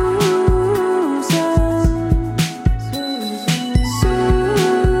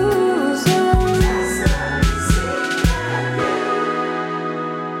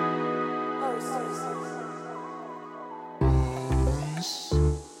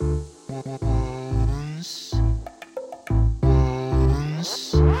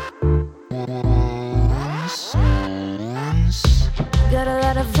Got a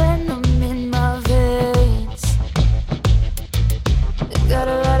lot of venom in my veins, got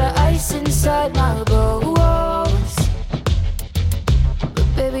a lot of ice inside my bones. But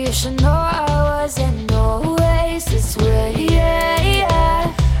baby, you should know I wasn't always this way.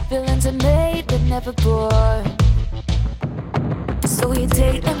 Villains are made but never born. So we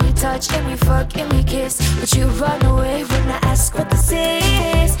date and we touch and we fuck and we kiss, but you run away when I ask what this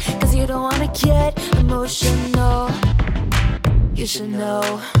is. Cause you don't wanna get emotional. You should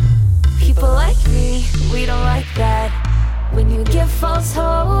know, people like me, we don't like that. When you give false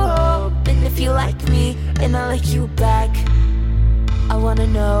hope, and if you like me, and I like you back. I wanna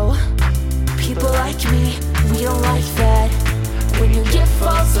know, people like me, we don't like that. When you give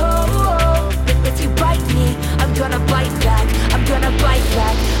false hope, and if you bite me, I'm gonna bite back. I'm gonna bite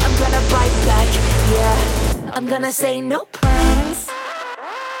back, I'm gonna bite back, yeah. I'm gonna say no plans.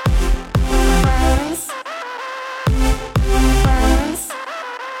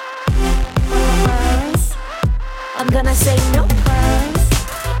 I'm gonna say no plans.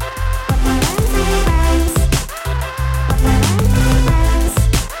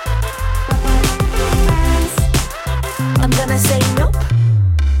 I'm gonna say nope.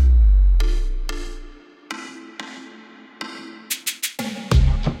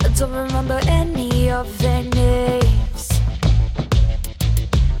 I don't remember any of their names,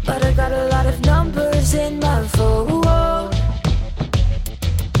 but I got a lot of numbers in my phone.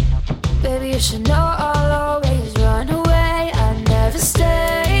 Baby, you should know I'll always run away. I never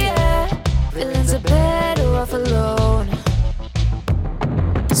stay. Feelings are better off alone.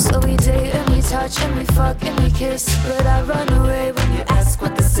 So we date and we touch and we fuck and we kiss, but I run away when you ask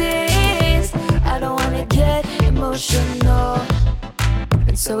what this is. I don't wanna get emotional,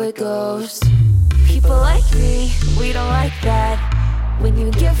 and so it goes. People like me, we don't like that. When you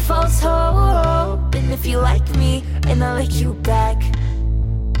give false hope, and if you like me, and I like you back.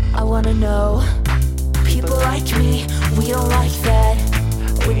 I wanna know, people like me, we don't like that.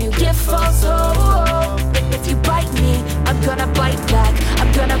 When you give false hope, and if you bite me, I'm gonna bite back.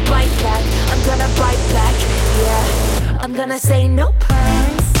 I'm gonna bite back, I'm gonna bite back, yeah. I'm gonna say no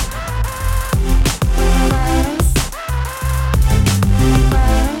plans.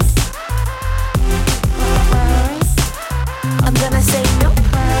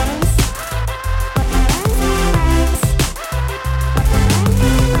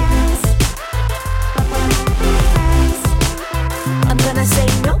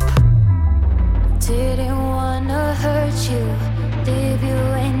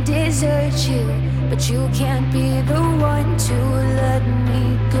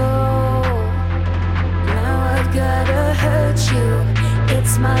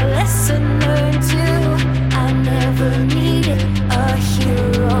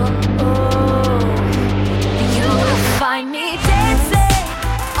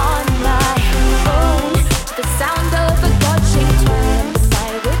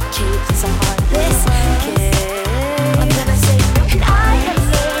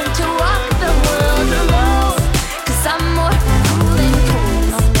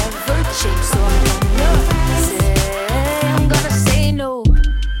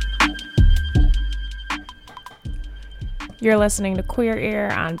 You're listening to Queer Ear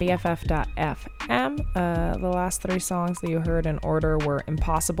on BFF.FM. The last three songs that you heard in order were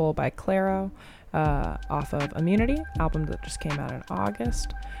Impossible by Clairo, off of Immunity, album that just came out in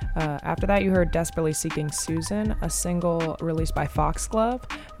August. After that, you heard Desperately Seeking Susan, a single released by Foxglove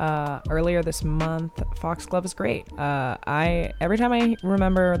earlier this month. Foxglove is great. Every time I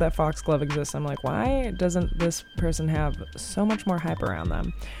remember that Foxglove exists, I'm like, why doesn't this person have so much more hype around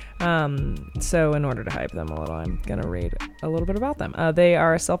them? So in order to hype them a little, I'm gonna read a little bit about them. They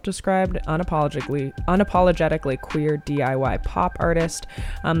are a self-described, unapologetically queer DIY pop artist.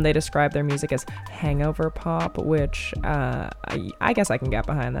 They describe their music as hangover pop, which I guess I can get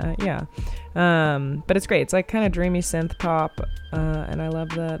behind that, yeah. But it's great. It's like kind of dreamy synth pop, and I love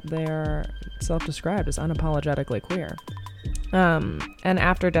that they're self-described as unapologetically queer. And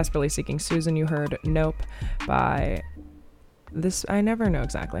after Desperately Seeking Susan, you heard Nope by... I never know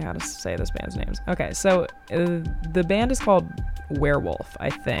exactly how to say this band's names. Okay, so the band is called Werewolf, I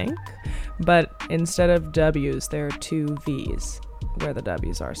think, but instead of W's, there are two V's where the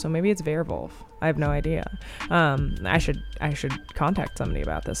W's are. So maybe it's Werewolf. I have no idea. I should contact somebody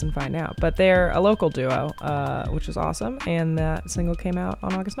about this and find out. But they're a local duo, which is awesome, and that single came out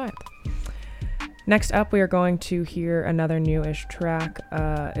on August 9th. Next up, we are going to hear another newish track.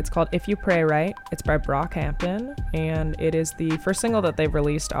 It's called If You Pray Right. It's by BROCKHAMPTON, and it is the first single that they've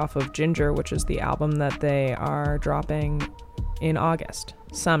released off of Ginger, which is the album that they are dropping in August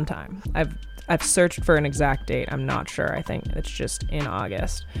sometime. I've searched for an exact date. I'm not sure. I think it's just in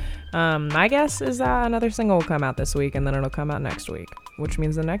August. My guess is that another single will come out this week, and then it'll come out next week, which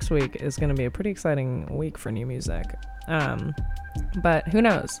means the next week is going to be a pretty exciting week for new music. But who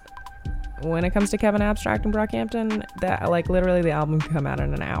knows? When it comes to Kevin Abstract and Brockhampton, that like literally the album can come out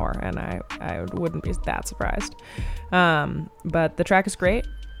in an hour, and I wouldn't be that surprised. But the track is great.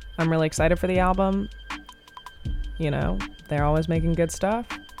 I'm really excited for the album. You know, they're always making good stuff.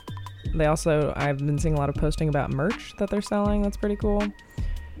 I've been seeing a lot of posting about merch that they're selling. That's pretty cool.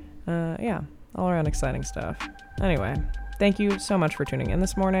 Yeah, all around exciting stuff. Anyway, thank you so much for tuning in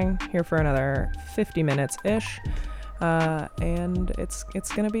this morning. Here for another 50 minutes-ish. And it's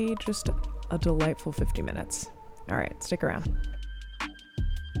gonna be just a delightful 50 minutes. All right, stick around.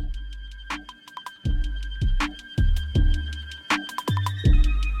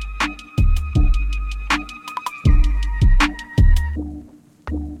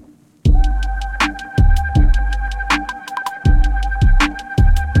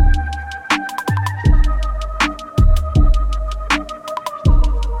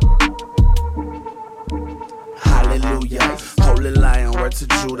 To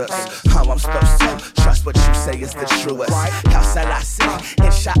Judas, how I'm supposed to trust what you say is the truest. How shall I say,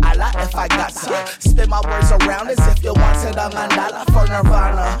 inshallah, if I got to spin my words around as if you wanted a mandala for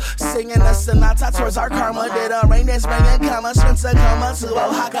Nirvana. Singing a sonata towards our karma. Did a rain that's bringing commas from Tacoma to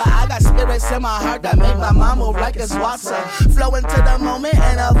Oaxaca. I got spirits in my heart that make my mom move like it's water. Flow into the moment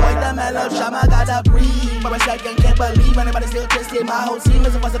and avoid the melodrama. Gotta breathe for a second, can't believe anybody still twisted. My whole team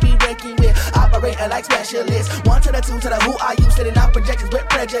is supposed to be ranking with operating like specialists. 1 to the 2 to the who are you sitting out projections with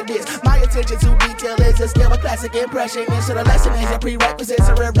prejudice. My attention to detail is a skill with classic impression. And so the lesson is your prerequisites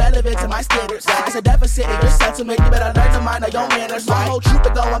are irrelevant to my standards. It's a deficit in your sentiment. You better learn to mind your manners. My whole troop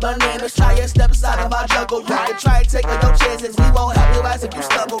is going bananas. Try and step aside of my jungle. You can try and take your chances. We won't help you as if you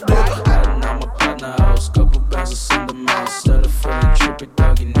stumble. I'm a partner house, couple bands of send them out. Instead of feeling trippy,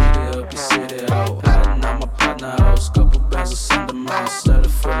 dog, you need to help you sit it out. I'm a partner house, couple bands of send them out. Instead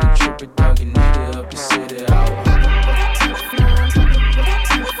of feeling trippy, dog, you need to help you sit it out.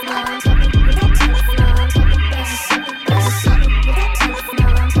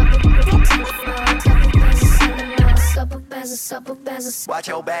 Watch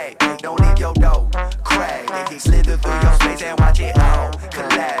your back, don't leave your door crack. Slither through your space and watch it all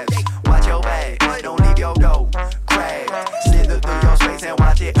collapse. Watch your back, don't leave your door crack. Slither through your space and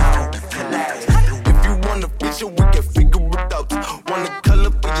watch it all collapse. If you want a feature, we can figure it out. Want a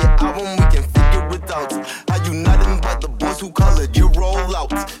color for your album, we can figure it out. Are you nothing but the boys who call it your rollout?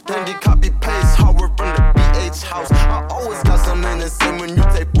 Then you copy paste Howard from the BH house. I always got something to say when you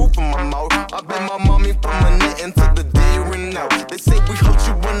take food from my mouth. I bet my mommy from a net until the day ran out. They say we hurt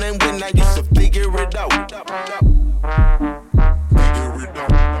you when they win, now you should figure it out.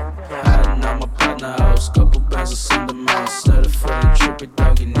 I'm a partner house, couple bands of send them out. Instead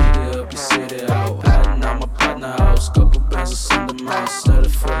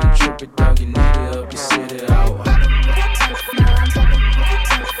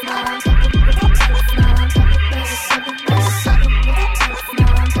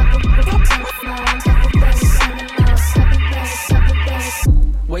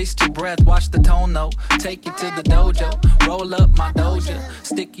the tone though. Take it to the dojo, roll up my doja.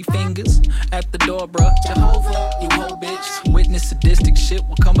 Sticky fingers at the door, bruh. Jehovah, you whole bitch. Witness sadistic shit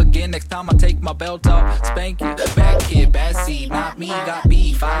will come again next time I take my belt off. Spank it, back kid, bad seed. Not me, got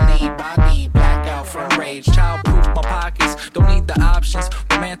beef. I need body, blackout from rage. Childproof my pockets, don't need the options.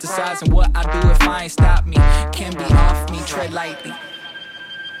 Romanticizing what I do if I ain't stop me. Can be off me, tread lightly.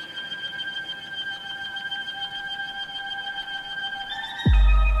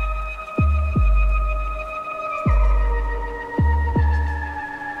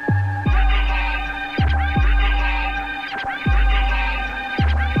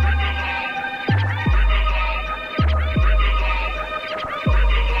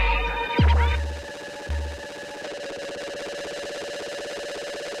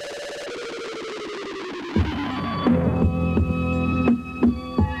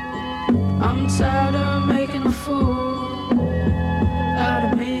 I'm tired of making a fool out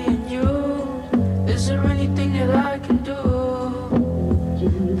of me and you. Is there anything that I can do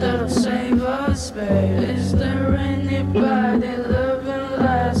that'll save us, babe? Is there anybody living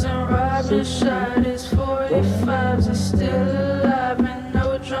lies and robbing shot? His 45s are still alive and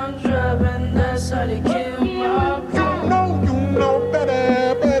no drunk driving. That's how they kill my bro. You know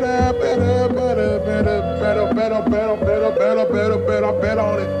better, better, better, better, better, better, better, better, better, better, better, better, bet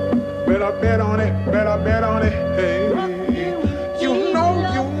on it. Better bet on it, better bet on it, hey. You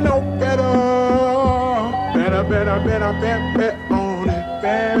know better. Better, better, better, bet on it,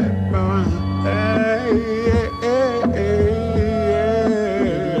 bet on it, hey, hey, hey, hey,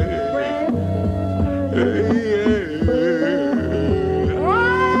 hey. I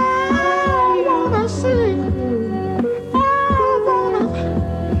wanna see.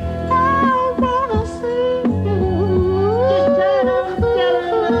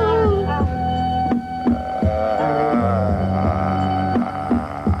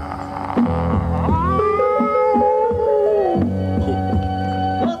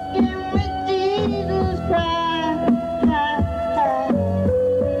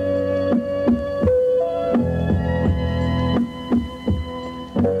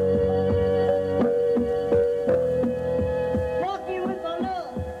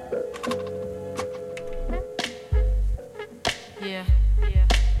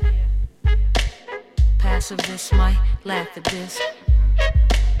 Of this might laugh at this.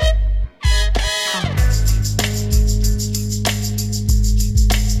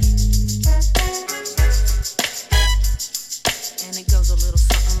 And it goes a little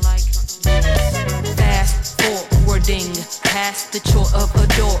something like this. Fast forwarding past the chore of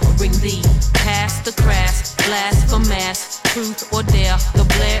adoring thee, past the crass, blasphemous, truth or dare, the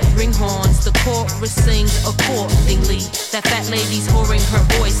blaring horns, the chorus sings accordingly. That fat lady's whoring her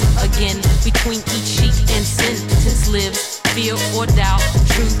voice again. Between each sheet and sentence lives fear or doubt,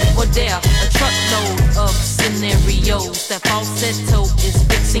 truth or dare. A truckload of scenarios. That falsetto is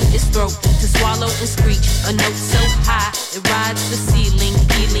fixing its throat to swallow and screech a note so high it rides the ceiling,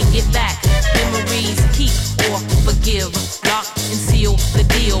 peeling it back. Memories keep or forgive, lock and seal the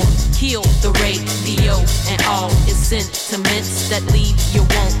deal, kill the radio and all its sentiments that leave you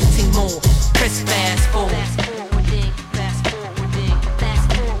wanting more. Press fast forward.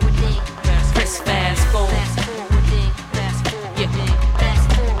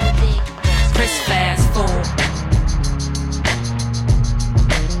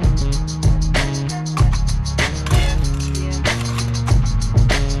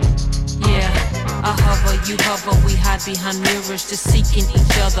 You hover, we hide behind mirrors, just seeking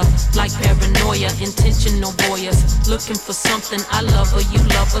each other like paranoia, intentional voyeurs, looking for something. I love her, you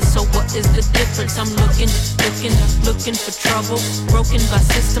love her, so what is the difference? I'm looking for trouble, broken by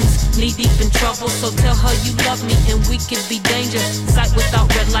systems, knee deep in trouble. So tell her you love me and we could be danger. Sight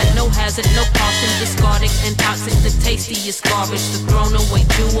without red light, no hazard, no caution, discarded and toxic, the tastiest garbage, the thrown away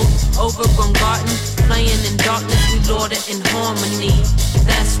jewel, overgrown garden, playing in darkness, we lord it in harmony.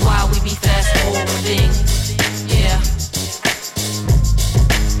 That's why we be fast forwarding. Yeah.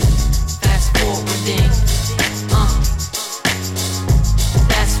 Fast forwarding.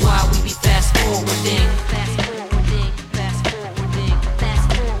 That's why we be fast forwarding. Fast forwarding. Fast forwarding. Fast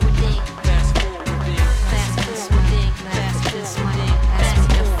forwarding. Fast forwarding. Fast forwarding. Fast forwarding. Ask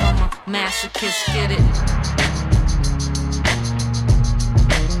me if I'm a masochist, get it?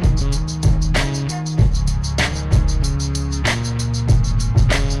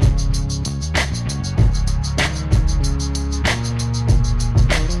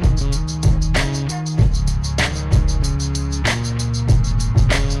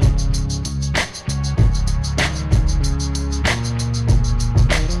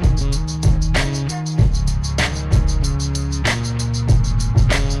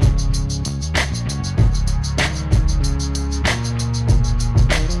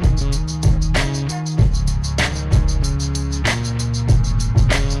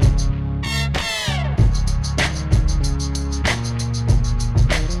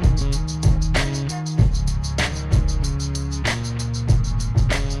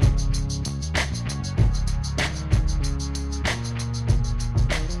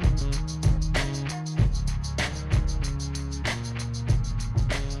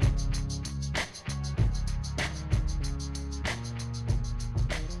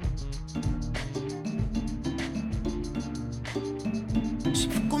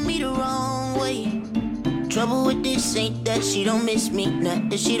 me the wrong way. Trouble with this ain't that she don't miss me, not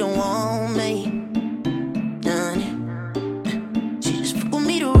that she don't want me. Nah, she just fuck with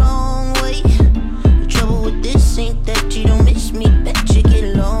me the wrong way. The trouble with this ain't that you don't miss me, bet you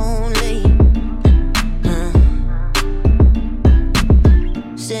get lonely.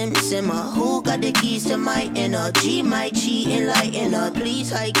 Send my who got the keys to my energy, my cheat and lighten up.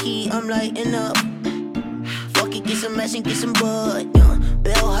 Please high key, I'm lighting up. Fuck it, get some ass and get some bud.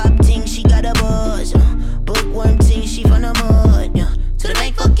 Bell hop ting, she got a buzz. Bookworm ting, she from the mud. To the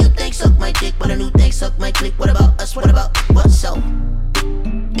bank, fuck you, think suck my dick, but a new thing suck my click. What about us? What about what's so?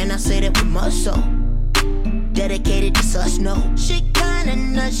 And I say that with muscle. Dedicated to us, no. She kinda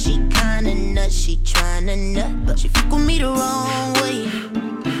nuts, she tryna nut, but she fuck with me the wrong way.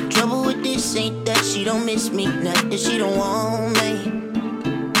 Trouble with this ain't that she don't miss me, not that she don't want me.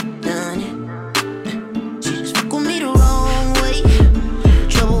 Nah, she just fuck with me the wrong way.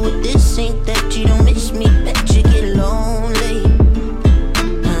 Trouble with this ain't that you don't miss me, bet you get lonely.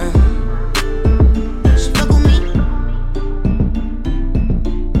 She fuck with me.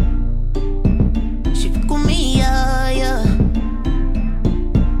 She fuck with me, yeah.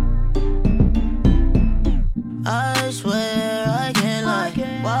 I swear I can't lie.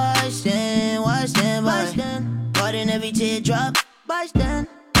 Why stand by? Pardon every teardrop. By stand,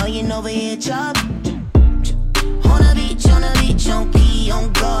 lying over here, chop. On the beach, on key,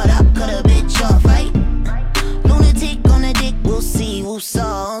 on guard. I cut a bitch off, right? Lunatic on the dick, we'll see, we'll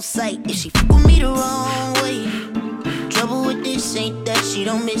saw on sight. If she fuck with me the wrong way. Trouble with this ain't that she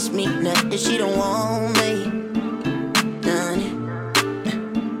don't miss me, not that she don't want me. Nah,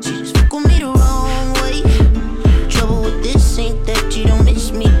 she just fuck with me the wrong way. Trouble with this ain't that you don't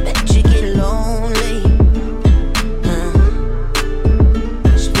miss me, bet you get lonely.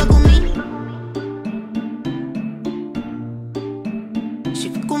 She fuck with me. She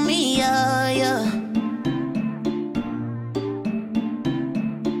fuck with me, yeah.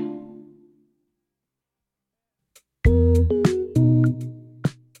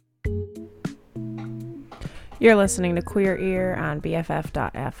 You're listening to Queer Ear on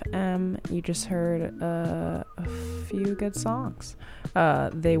BFF.FM. You just heard a few good songs.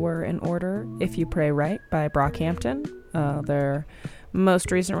 They were in order If You Pray Right by Brockhampton. Their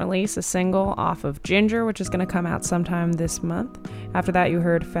most recent release, a single off of Ginger, which is going to come out sometime this month. After that, you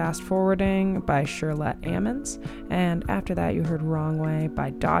heard Fast Forwarding by Shirlette Ammons. And after that, you heard Wrong Way by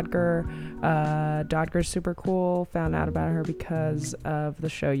Dodger. Dodger's super cool. Found out about her because of the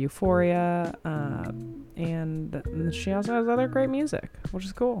show Euphoria. And she also has other great music, which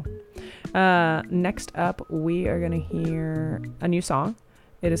is cool. Next up, we are going to hear a new song.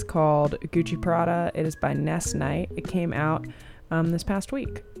 It is called Gucci Prada. It is by Ness, Nite. It came out this past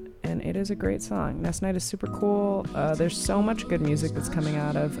week, and it is a great song. Ness, Nite is super cool. There's so much good music that's coming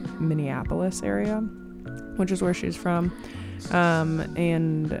out of Minneapolis area, which is where she's from,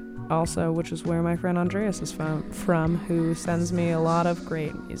 and also which is where my friend Andreas is from, who sends me a lot of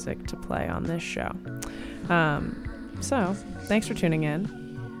great music to play on this show. So thanks for tuning in.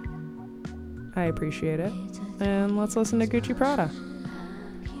 I appreciate it, and let's listen to Gucci Prada.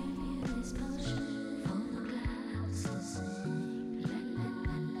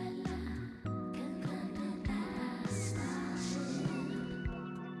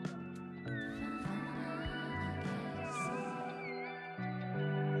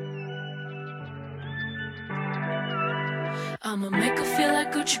 I'ma make her feel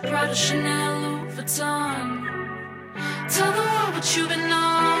like Gucci, Prada, Chanel, Louis Vuitton. Tell the world what you've been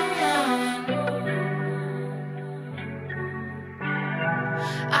on.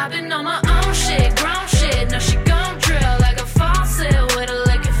 I've been on my own shit, grown shit. Now she gon' drill like a faucet with a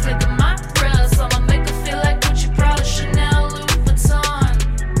lick and flick of my breath. So I'ma make her feel like Gucci, Prada, Chanel, Louis Vuitton.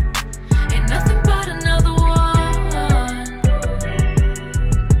 Ain't nothing but another one.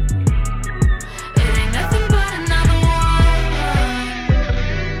 It ain't nothing but another one.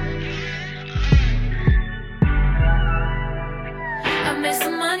 I made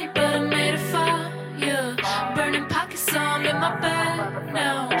some money, but I made it fall, yeah. Burning pockets, so I'm in my bag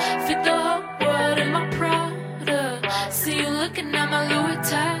now. Fit the whole world in my Prada. See you looking at my Louis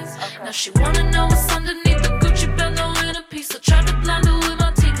tags. Now she wanna know what's underneath the Gucci belt, no inner piece. So tried to blind her with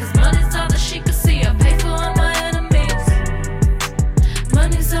my teeth, cause money's all that she could see. I pay for all my enemies.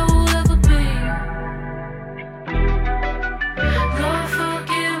 Money's all we'll ever be. Lord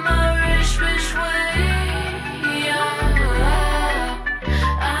forgive my rich way, yeah.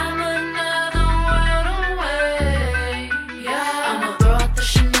 I'm another world away, yeah. I'ma throw out the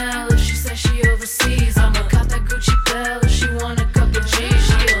Chanel if she says she overseas. I'ma cop that Gucci belt if she want a couple G's.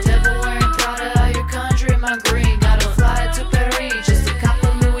 She a devil wearing Prada out your country, my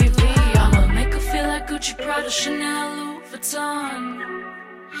Chanel, Louis Vuitton.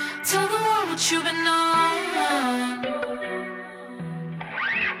 Tell the world what you've been on.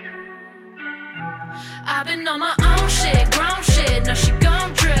 I've been on my own shit, grown shit. Now she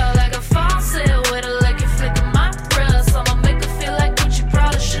gon' drill like a faucet with a licky flick of my wrist. I'ma make her feel like Gucci,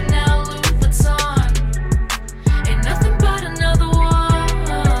 Prada, Chanel, Louis Vuitton. Ain't nothing but another one.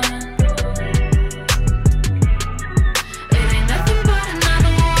 It ain't nothing but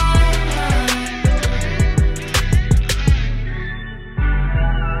another one.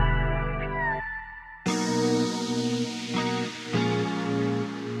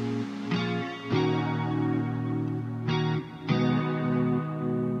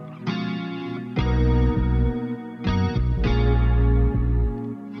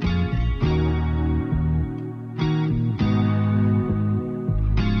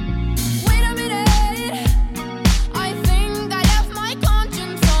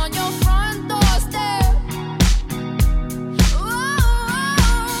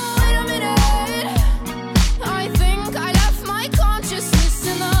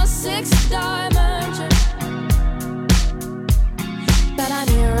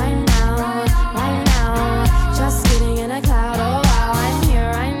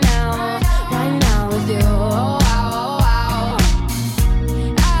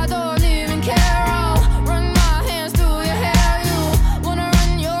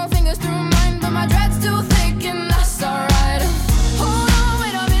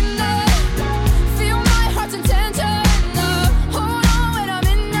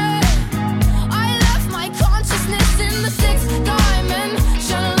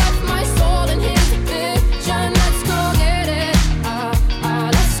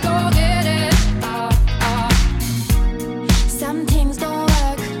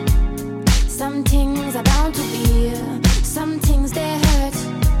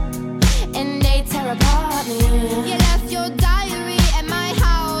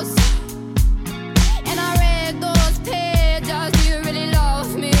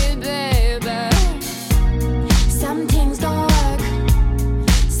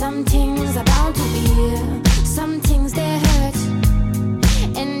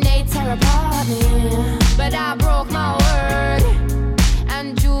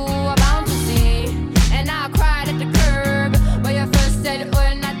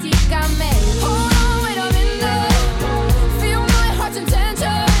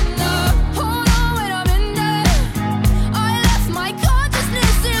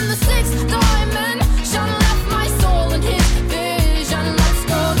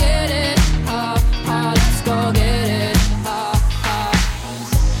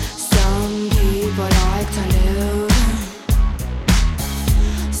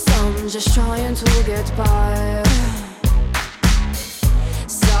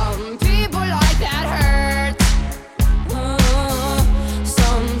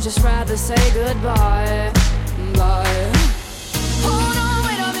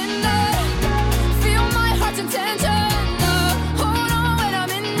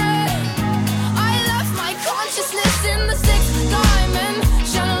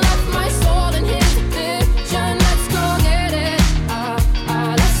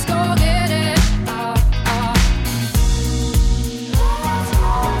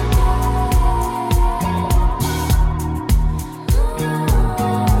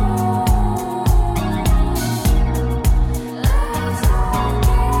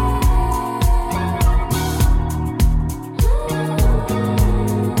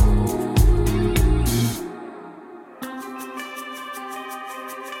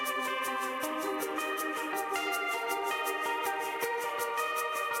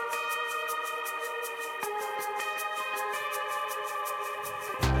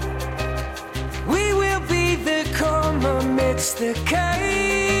 The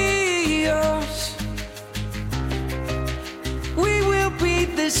chaos. We will be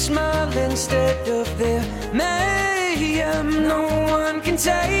the smile instead of the mayhem. No one can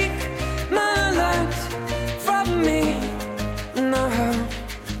take my life from me. No.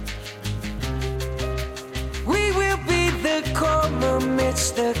 We will be the calm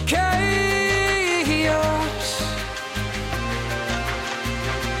amidst the chaos.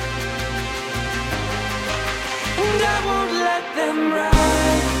 And I won't let them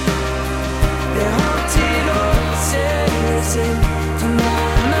ride their haunted horses into my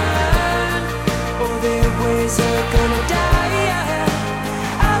mind, or their ways are gonna die.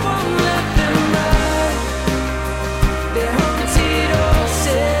 I won't let them ride their haunted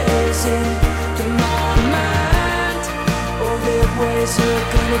horses into my mind, or their ways are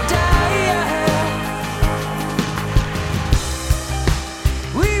gonna die.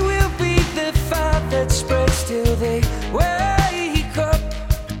 We will be the fire that spreads till they wake up.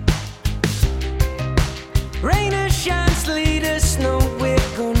 Rain or shine, sleet or snow, we're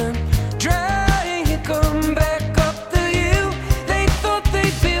gonna drag 'em back up the hill they thought they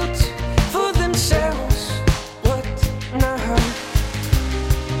built for themselves. What now?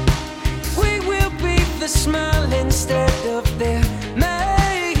 We will be the smile instead of their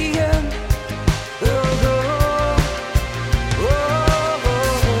mayhem.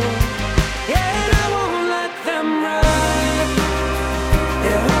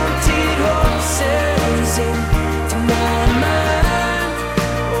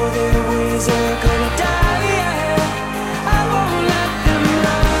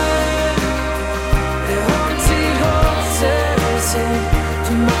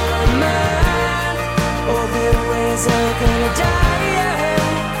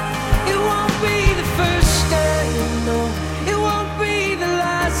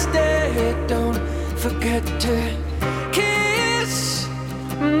 Forget to kiss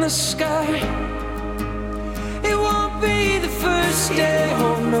the sky. It won't be the first day,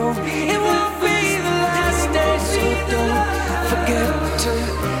 oh no. It won't be the last day, so don't forget to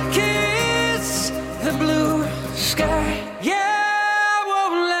kiss the blue sky. Yeah, I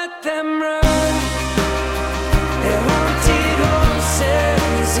won't let them run their haunted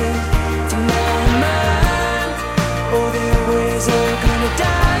horses into my mind. Oh, their ways are gonna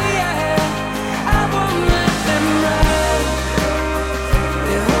die.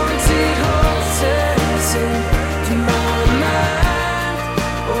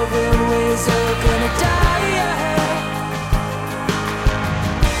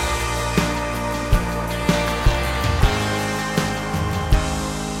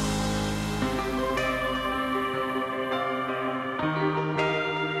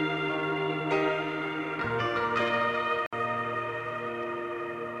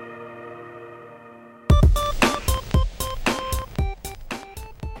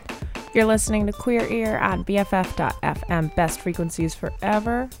 You're listening to Queer Ear on BFF.FM, Best Frequencies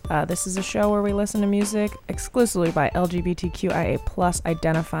Forever. This is a show where we listen to music exclusively by LGBTQIA+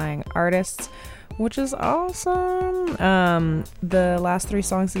 identifying artists, which is awesome. The last three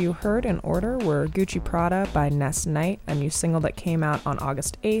songs that you heard in order were Gucci Prada by Ness, Nite, a new single that came out on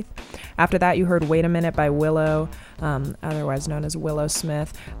August 8th. After that, you heard Wait a Minute by Willow, otherwise known as Willow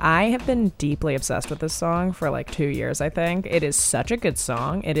Smith. I have been deeply obsessed with this song for like 2 years, I think. It is such a good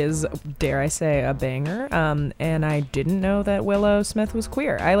song. It is, dare I say, a banger. And I didn't know that Willow Smith was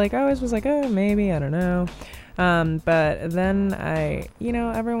queer. I always was like, oh, maybe, I don't know. But then I,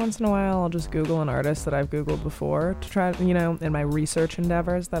 every once in a while I'll just Google an artist that I've Googled before to try, in my research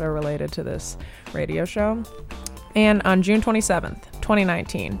endeavors that are related to this radio show. And on June 27th,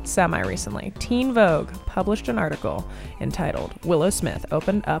 2019, semi-recently, Teen Vogue published an article entitled Willow Smith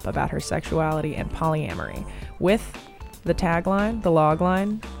opened up about her sexuality and polyamory, with the tagline, the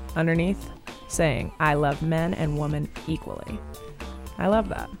logline underneath saying, I love men and women equally. I love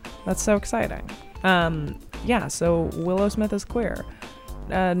that. That's so exciting. So Willow Smith is queer.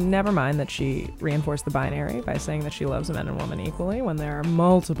 Never mind that she reinforced the binary by saying that she loves men and women equally when there are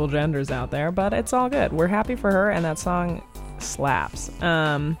multiple genders out there, but it's all good. We're happy for her, and that song slaps.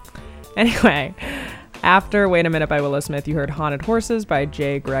 Anyway, after Wait a Minute by Willow Smith, you heard Haunted Horses by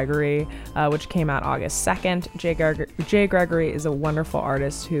Jay Gregory, which came out August 2nd. Jay Gregory is a wonderful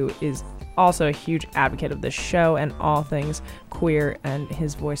artist who is also a huge advocate of this show and all things queer, and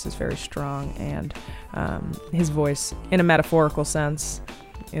his voice is very strong, and his voice in a metaphorical sense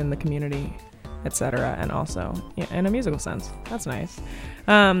in the community, etc., and also in a musical sense. That's nice.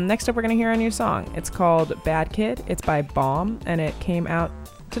 Next up, we're going to hear a new song. It's called Bad Kid. It's by BAUM, and it came out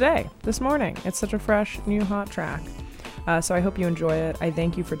this morning. It's such a fresh, new, hot track. So I hope you enjoy it. I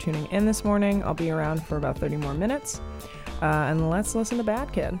thank you for tuning in this morning. I'll be around for about 30 more minutes. And let's listen to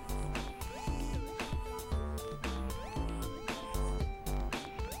Bad Kid.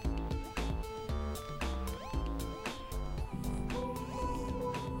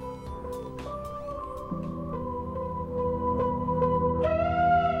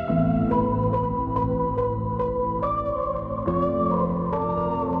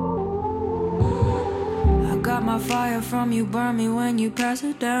 My fire from you burn me when you pass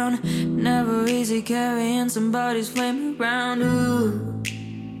it down. Never easy carrying somebody's flame around. Ooh,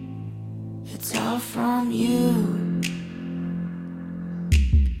 it's all from you.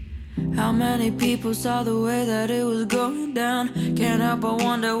 How many people saw the way that it was going down? Can't help but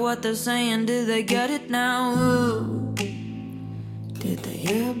wonder what they're saying. Did they get it now? Ooh, did they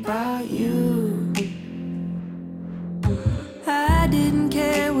hear about you? I didn't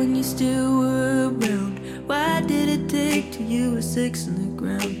care when you still were around. Why did it take till you were 6 in the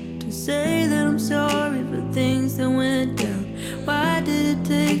ground to say that I'm sorry for things that went down? Why did it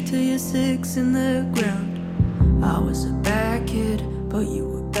take till you're 6 in the ground? I was a bad kid, but you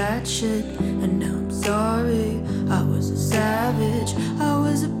were bad shit. And now I'm sorry, I was a savage. I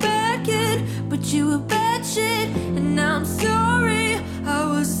was a bad kid, but you were bad shit. And now I'm sorry, I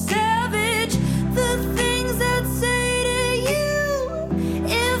was a savage. The things I'd say to you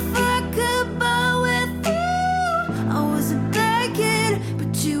if I could buy with you. I was a bad kid,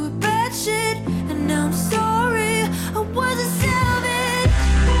 but you were bad shit. And now I'm sorry, I was a savage.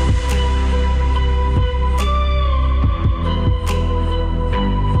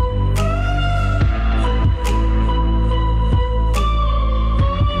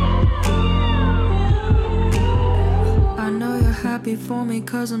 Happy for me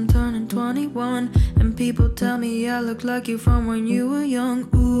cause I'm turning 21. And people tell me I look like you from when you were young.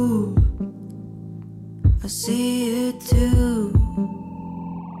 Ooh, I see it too.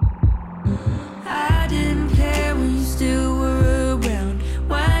 I didn't care when you still were around.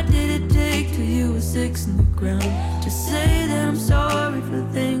 Why did it take till you were 6 in the ground? Just say that I'm sorry for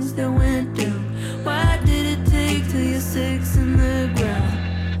things that went down. Why did it take till you're 6 in the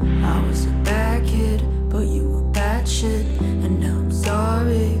ground? I was a bad kid, but you were bad shit. And now I'm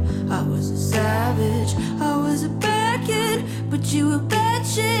sorry, I was a savage. I was a bad kid, but you were bad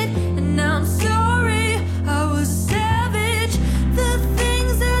shit. And now I'm sorry, I was a savage. The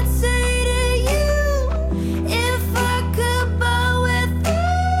things I'd say to you if I could buy with you.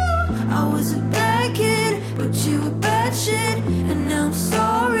 I was a bad kid, but you were bad shit. And now I'm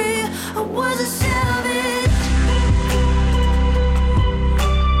sorry, I was a savage.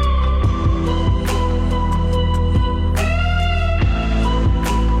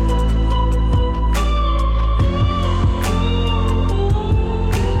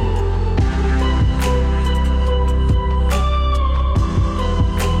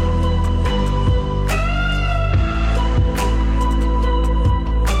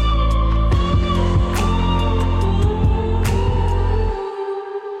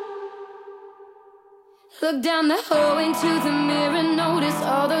 Look down the hallway into the mirror, notice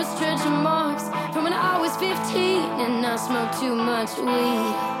all those stretch marks from when I was 15 and I smoked too much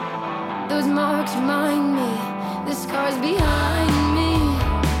weed. Those marks remind me, the scars behind me.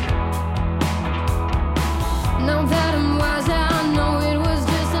 Now that I'm wiser, I know it was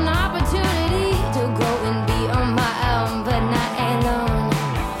just an opportunity to go and be on my own, but not alone.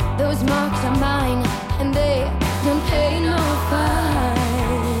 Those marks are mine, and they don't pay no fines.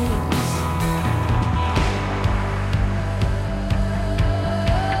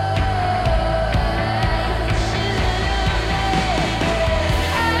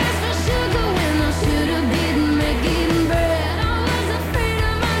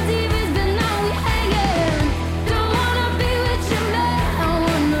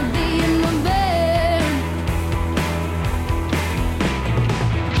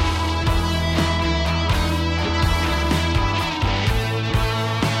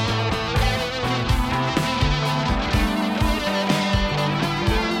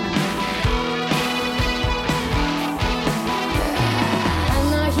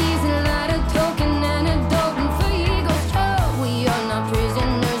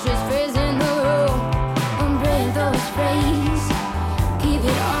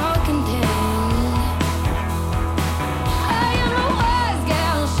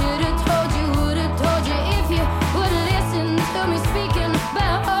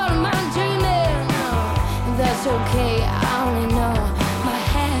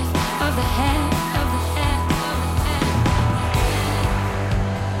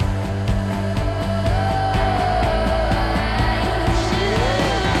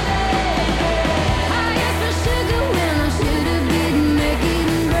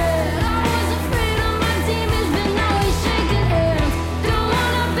 Making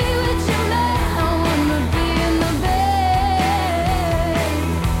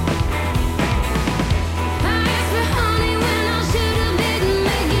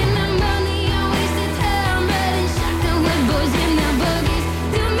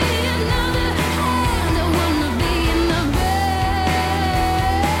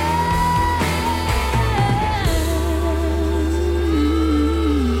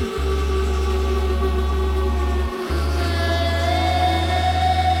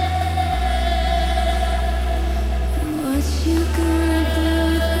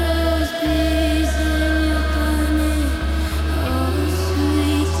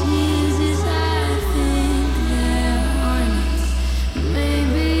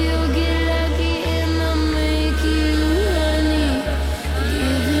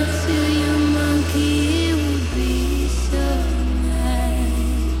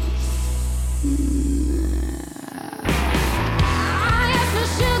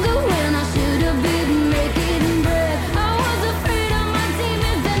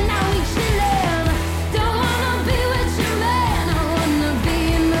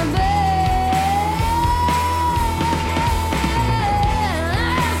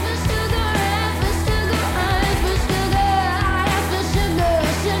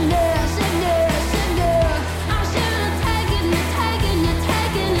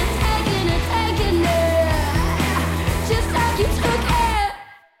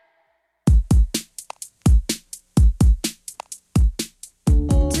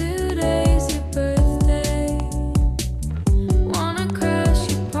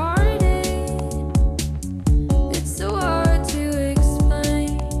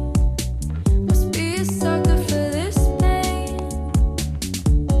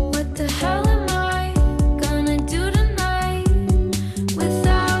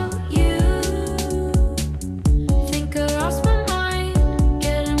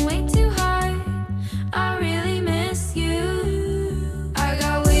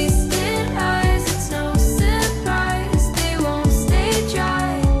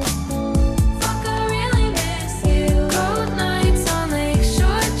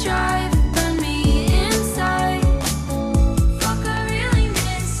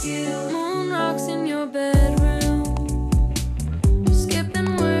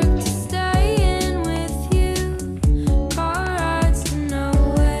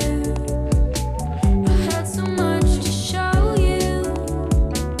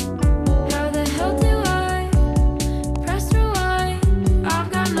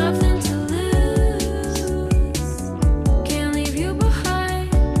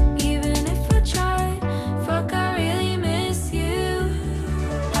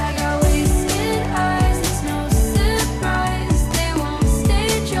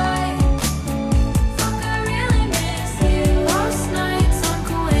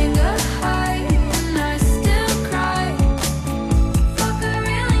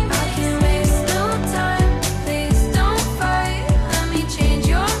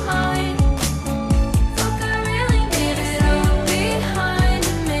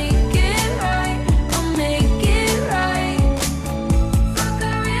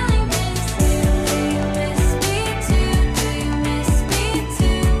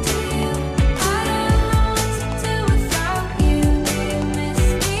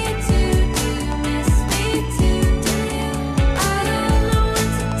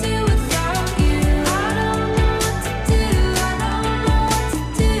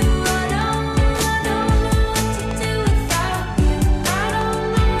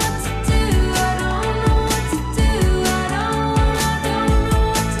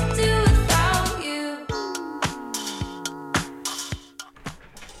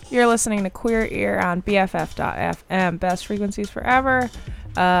You're listening to Queer Ear on BFF.FM, best frequencies forever.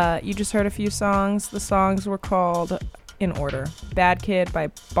 You just heard a few songs. The songs were called, in order, Bad Kid by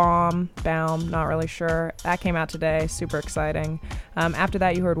BAUM, not really sure. That came out today, super exciting. After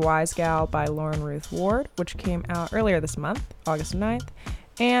that, you heard Wise Gal by Lauren Ruth Ward, which came out earlier this month, August 9th.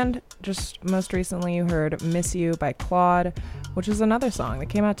 And just most recently, you heard Miss You by Claud, which is another song that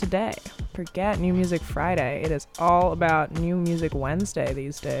came out today. Forget New Music Friday. It is all about New Music Wednesday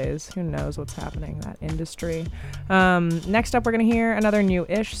these days. Who knows what's happening in that industry. Next up, we're going to hear another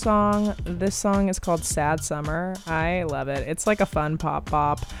new-ish song. This song is called Sad Summer. I love it. It's like a fun pop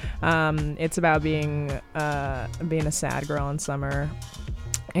bop. It's about being a sad girl in summer.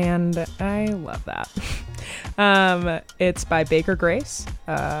 And I love that. It's by Baker Grace.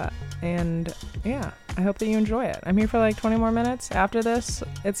 And yeah, I hope that you enjoy it. I'm here for like 20 more minutes. After this,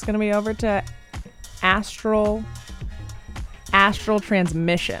 it's going to be over to Astral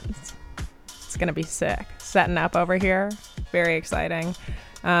Transmissions. It's going to be sick. Setting up over here. Very exciting.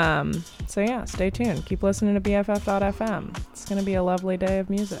 So yeah, stay tuned. Keep listening to BFF.FM. It's going to be a lovely day of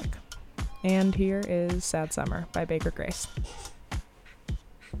music. And here is Sad Summer by Baker Grace.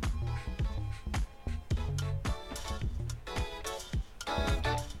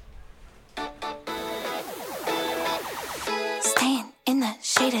 In the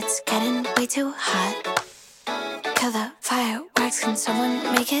shade, it's getting way too hot. Kill the fireworks, can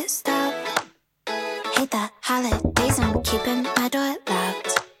someone make it stop? Hate the holidays, I'm keeping my door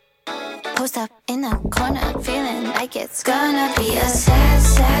locked. Post up in the corner, feeling like it's gonna be a sad,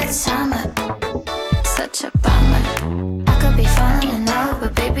 sad summer. Such a bummer. I could be falling in love,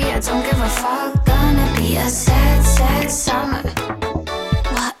 but baby, I don't give a fuck. Gonna be a sad, sad summer.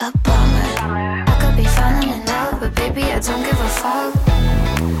 What a bummer. I could be falling in love, but baby, I don't give a fuck.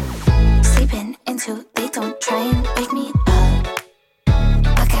 Sleeping until they don't try and wake me up.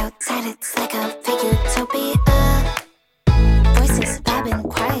 Look outside, it's like a fake utopia. Voices vibing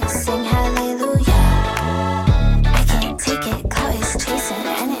quiet, sing hallelujah. I can't take it, cloud is chasing,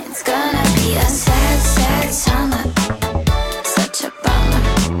 and it's gonna be a sad, sad summer. Such a bummer.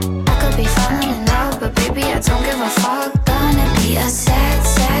 I could be falling in love, but baby, I don't give a fuck. Gonna be a sad,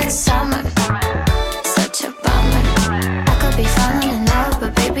 sad summer. Such a bummer. I could be falling in love,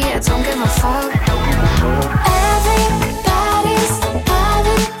 but baby, I don't give a fuck. Everybody's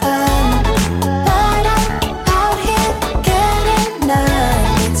having fun, but I'm out here getting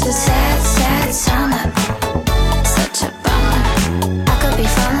none. It's a sad, sad summer. Such a bummer. I could be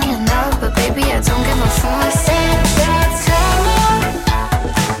falling in love, but baby, I don't give a fuck. A sad, sad summer.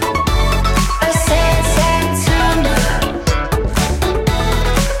 A sad, sad summer.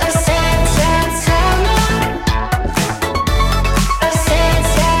 A sad, sad summer. A sad,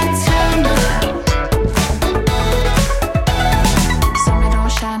 sad summer. Summer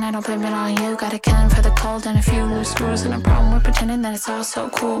don't shine, I don't blame it on you. Got a can for the cold and a few loose screws. And a problem with pretending that it's all so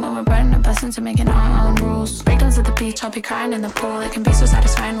cool. When we're burning up lessons and making our own rules. Breakdowns at the beach, I'll be crying in the pool. It can be so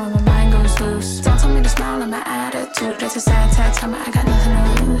satisfying when my mind goes loose. Don't tell me to smile on my attitude. It's a sad, sad summer, I got nothing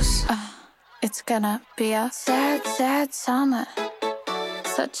to lose. It's gonna be a sad, sad summer.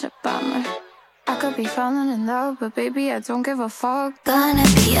 Such a bummer. I could be falling in love, but baby, I don't give a fuck. Gonna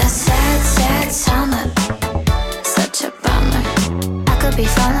be a sad, sad summer. Such a bummer. I could be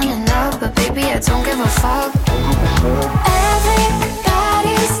falling in love, but baby, I don't give a fuck.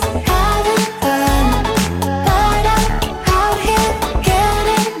 Everybody's having fun, but I'm out here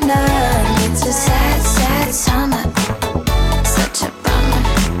getting none. It's a sad, sad summer. Such a bummer.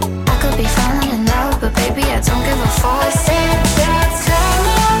 I could be falling in love, but baby, I don't give a fuck. A sad, sad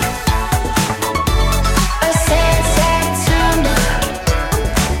summer. A sad, sad summer.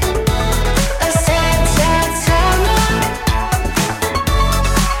 A sad, sad summer.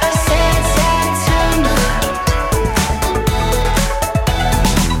 A sad, sad summer.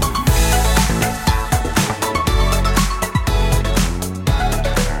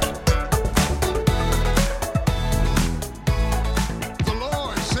 The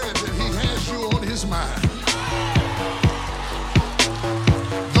Lord said that He has you on His mind.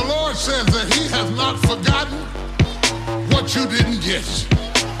 The Lord says that He has not forgotten what you didn't get.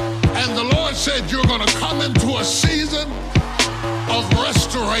 And the Lord said you're going to come into a season of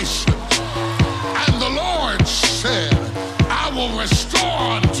restoration. And the Lord said, I will restore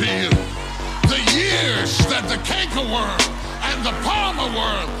unto you the years that the cankerworm and the palmer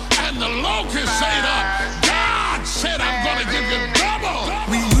worm and the locust ate up. God said, I'm going to give you double.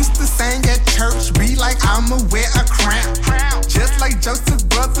 We used to sing at church, be like I'ma wear a crown. Just like Joseph's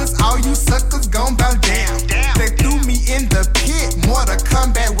brothers, all you suckers gon' bow down. They threw me in the pit, more to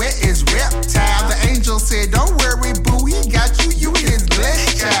come back, where is reptile? The angel said, don't worry, boo, he got you, you his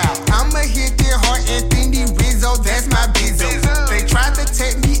blessed child.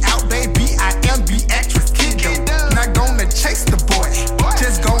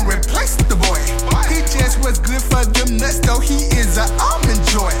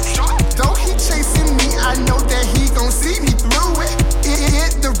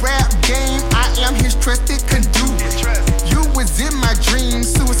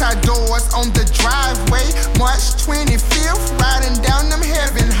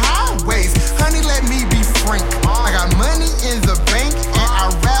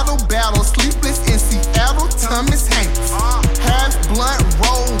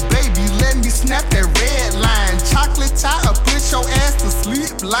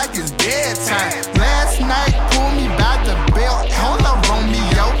 up like it's dead time. Last night, pull me by the belt. Hold up,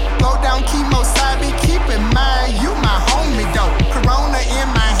 Romeo. Go down chemo side, be keep in mind, you my homie though. Corona in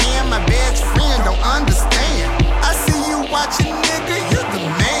my hand, my best friend don't understand. I see you watching, nigga, you the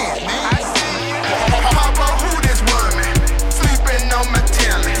man. I see you. Papa, who this woman? Sleeping on my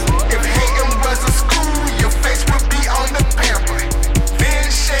talent. If hating was a school, your face would be on the pamphlet. Then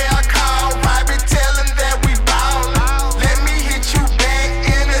share call, Robbie, tell him that we ball. Let me hit you back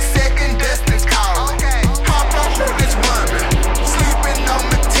in a second, distance call. Papa, who this woman? Sleeping on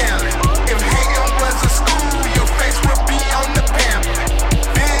my talent. If hating was a school, your face would be on the pamphlet.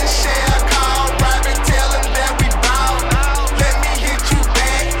 Then share call, Robbie, tell him that we ball. Let me hit you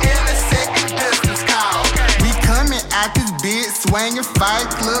back in a second, distance call. We coming out this bitch, swinging fight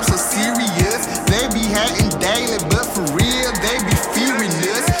clubs so serious. They be hating daily, but for real, they be fearing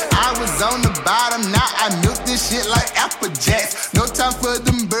us. I was on the bottom, now I milk this shit like Apple Jacks. No time for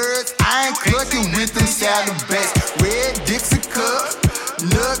them birds, I ain't clucking with them salad bats. Red Dixie cup,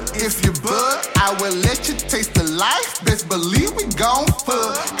 look if you bug, I will let you taste the life. Best believe we gon'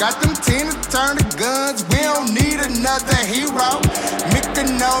 fuck. Got them Tina Turner guns, we don't need another hero.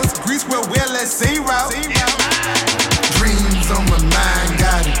 Mykonos, Greece, where we're at zero. Dreams on my mind,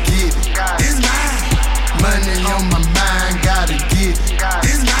 gotta get it. It's mine. Money on my mind, gotta get it.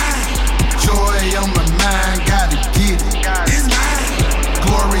 It's mine. Joy on my mind, gotta get it. It's mine.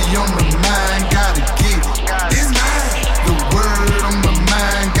 Glory on my mind, gotta get it. It's mine. The word on my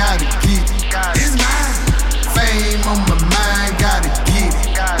mind, gotta get it. It's mine. Fame on my mind, gotta get it.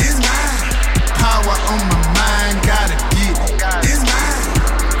 It's mine. Power on my mind, gotta get it. It's mine.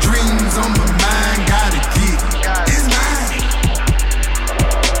 Dreams on my mind, gotta get it. It's mine.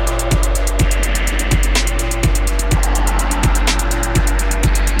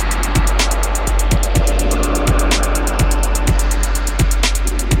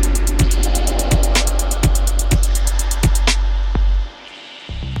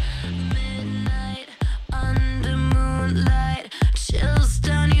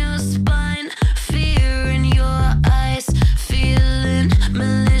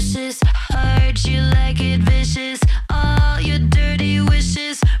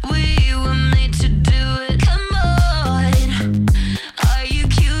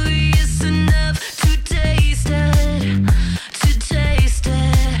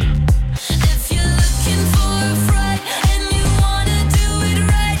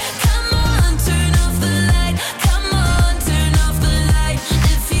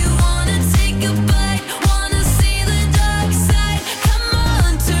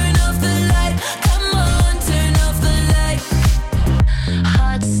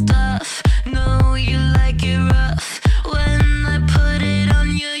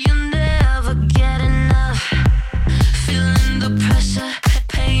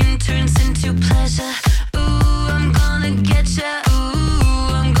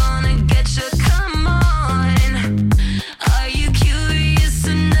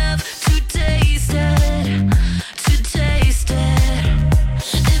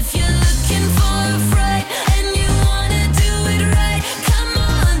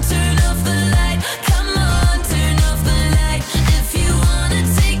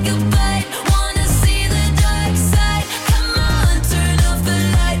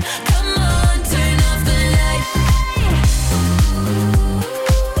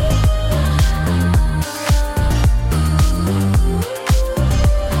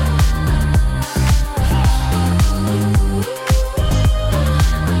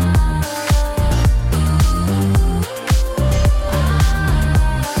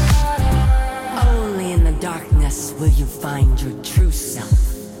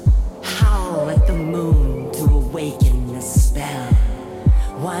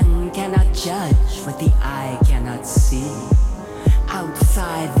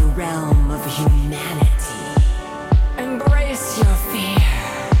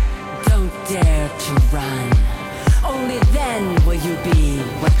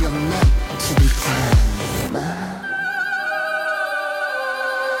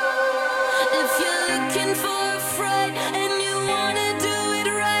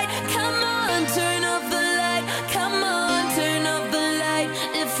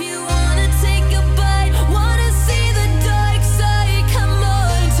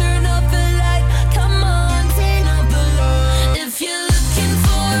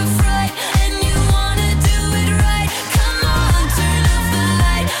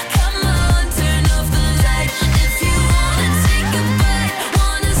 If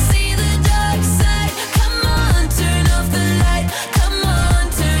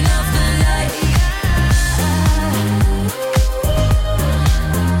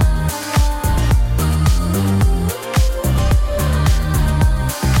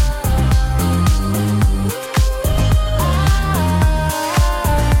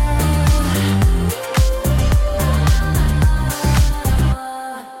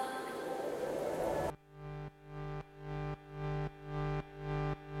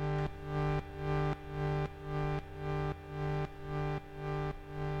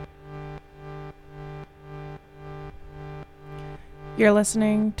You're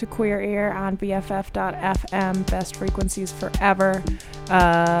listening to Queer Ear on BFF.FM, best frequencies forever.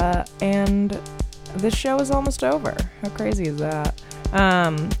 And this show is almost over. How crazy is that?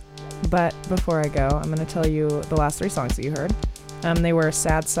 But before I go, I'm going to tell you the last 3 songs that you heard. They were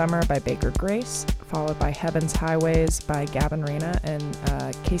Sad Summer by Baker Grace, followed by Heaven's Highways by Gavin Reyna and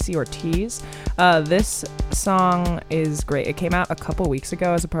Casey Ortiz. This song is great. It came out a couple weeks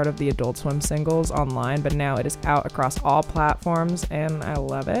ago as a part of the Adult Swim singles online, but now it is out across all platforms, and I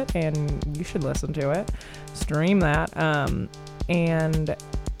love it, and you should listen to it. Stream that. And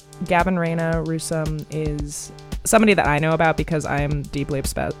Gavin Reyna Rusum is somebody that I know about because I am deeply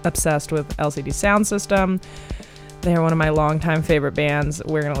obsessed with LCD Sound System. They're one of my longtime favorite bands.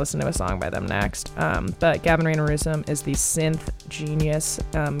 We're going to listen to a song by them next. But Gavin Reyna Rusum is the synth genius,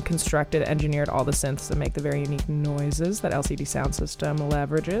 engineered all the synths that make the very unique noises that LCD Sound System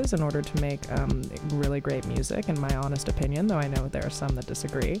leverages in order to make really great music, in my honest opinion, though I know there are some that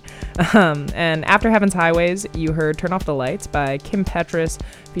disagree. And after Heaven's Highways, you heard Turn Off the Lights by Kim Petras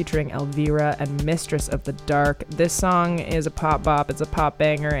featuring Elvira and Mistress of the Dark. This song is a pop bop. It's a pop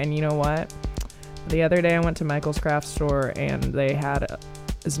banger, and you know what? The other day I went to Michael's Craft Store and they had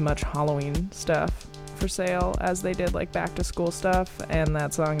as much Halloween stuff for sale as they did like back to school stuff, and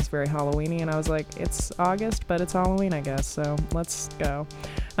that song is very Halloweeny, and I was like, it's August, but it's Halloween, I guess, so let's go.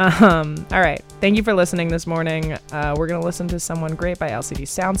 All right, thank you for listening this morning. We're gonna listen to Someone Great by LCD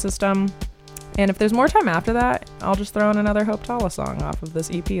Sound System, and if there's more time after that, I'll just throw in another Hope Tala song off of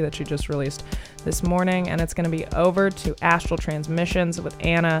this EP that she just released this morning, and it's going to be Over to Astral Transmissions with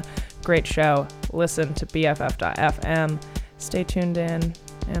Anna. Great show. Listen to BFF.FM. Stay tuned in,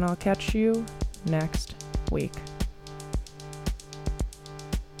 and I'll catch you next week.